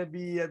first, it's going to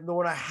be the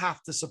one I have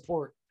to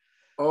support.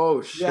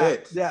 Oh,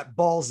 shit. Yeah.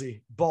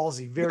 Ballsy.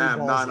 Very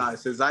ballsy. No.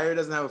 So Zaire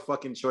doesn't have a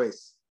fucking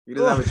choice. He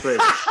doesn't have a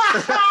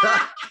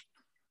choice.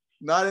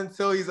 Not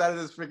until he's out of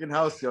this freaking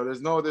house, yo.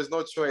 There's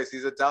no choice.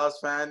 He's a Dallas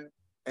fan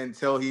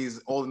until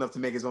he's old enough to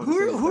make his own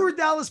decisions. Who are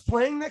Dallas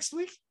playing next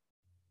week?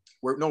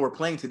 We're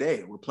playing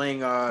today. We're playing.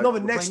 No,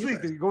 but next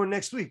week. They're going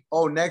next week.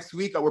 Oh, next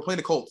week? We're playing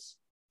the Colts.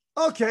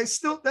 Okay,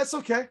 still that's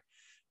okay.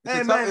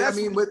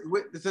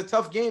 It's a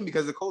tough game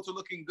because the Colts are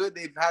looking good.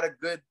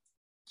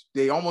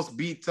 They almost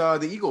beat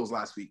the Eagles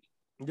last week.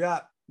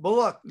 Yeah, but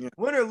look,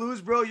 win or lose,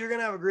 bro, you're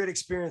gonna have a great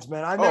experience,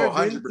 man. I've never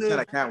 100%.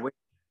 I can't wait.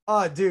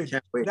 Oh, dude,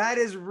 that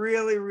is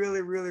really,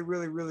 really, really,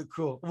 really, really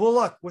cool. Well,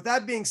 look, with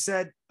that being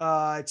said,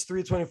 it's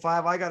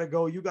 3:25. I gotta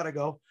go. You gotta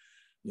go.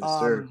 Yes,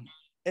 sir.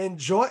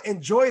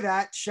 Enjoy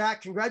that,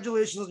 Shaq.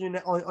 Congratulations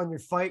on your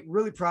fight.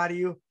 Really proud of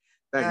you.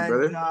 Thank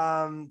you,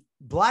 brother.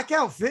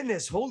 Blackout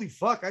Fitness. Holy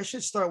fuck. I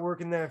should start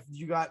working there if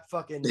you got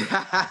fucking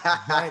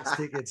Giants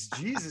tickets.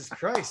 Jesus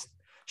Christ.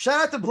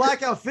 Shout out to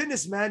Blackout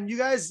Fitness, man. You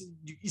guys,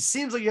 it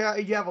seems like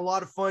you have a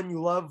lot of fun. You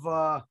love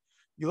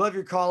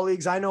your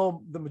colleagues. I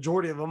know the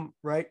majority of them,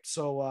 right?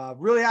 So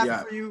really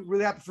happy for you.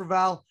 Really happy for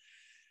Val.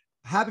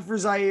 Happy for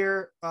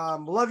Zaire.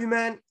 Love you,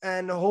 man.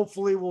 And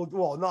hopefully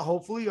not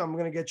hopefully, I'm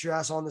going to get your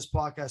ass on this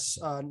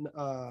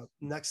podcast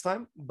next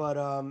time. But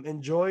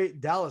enjoy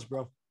Dallas,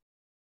 bro.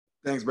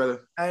 Thanks,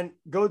 brother. And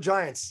go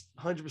Giants,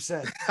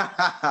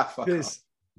 100%. Peace.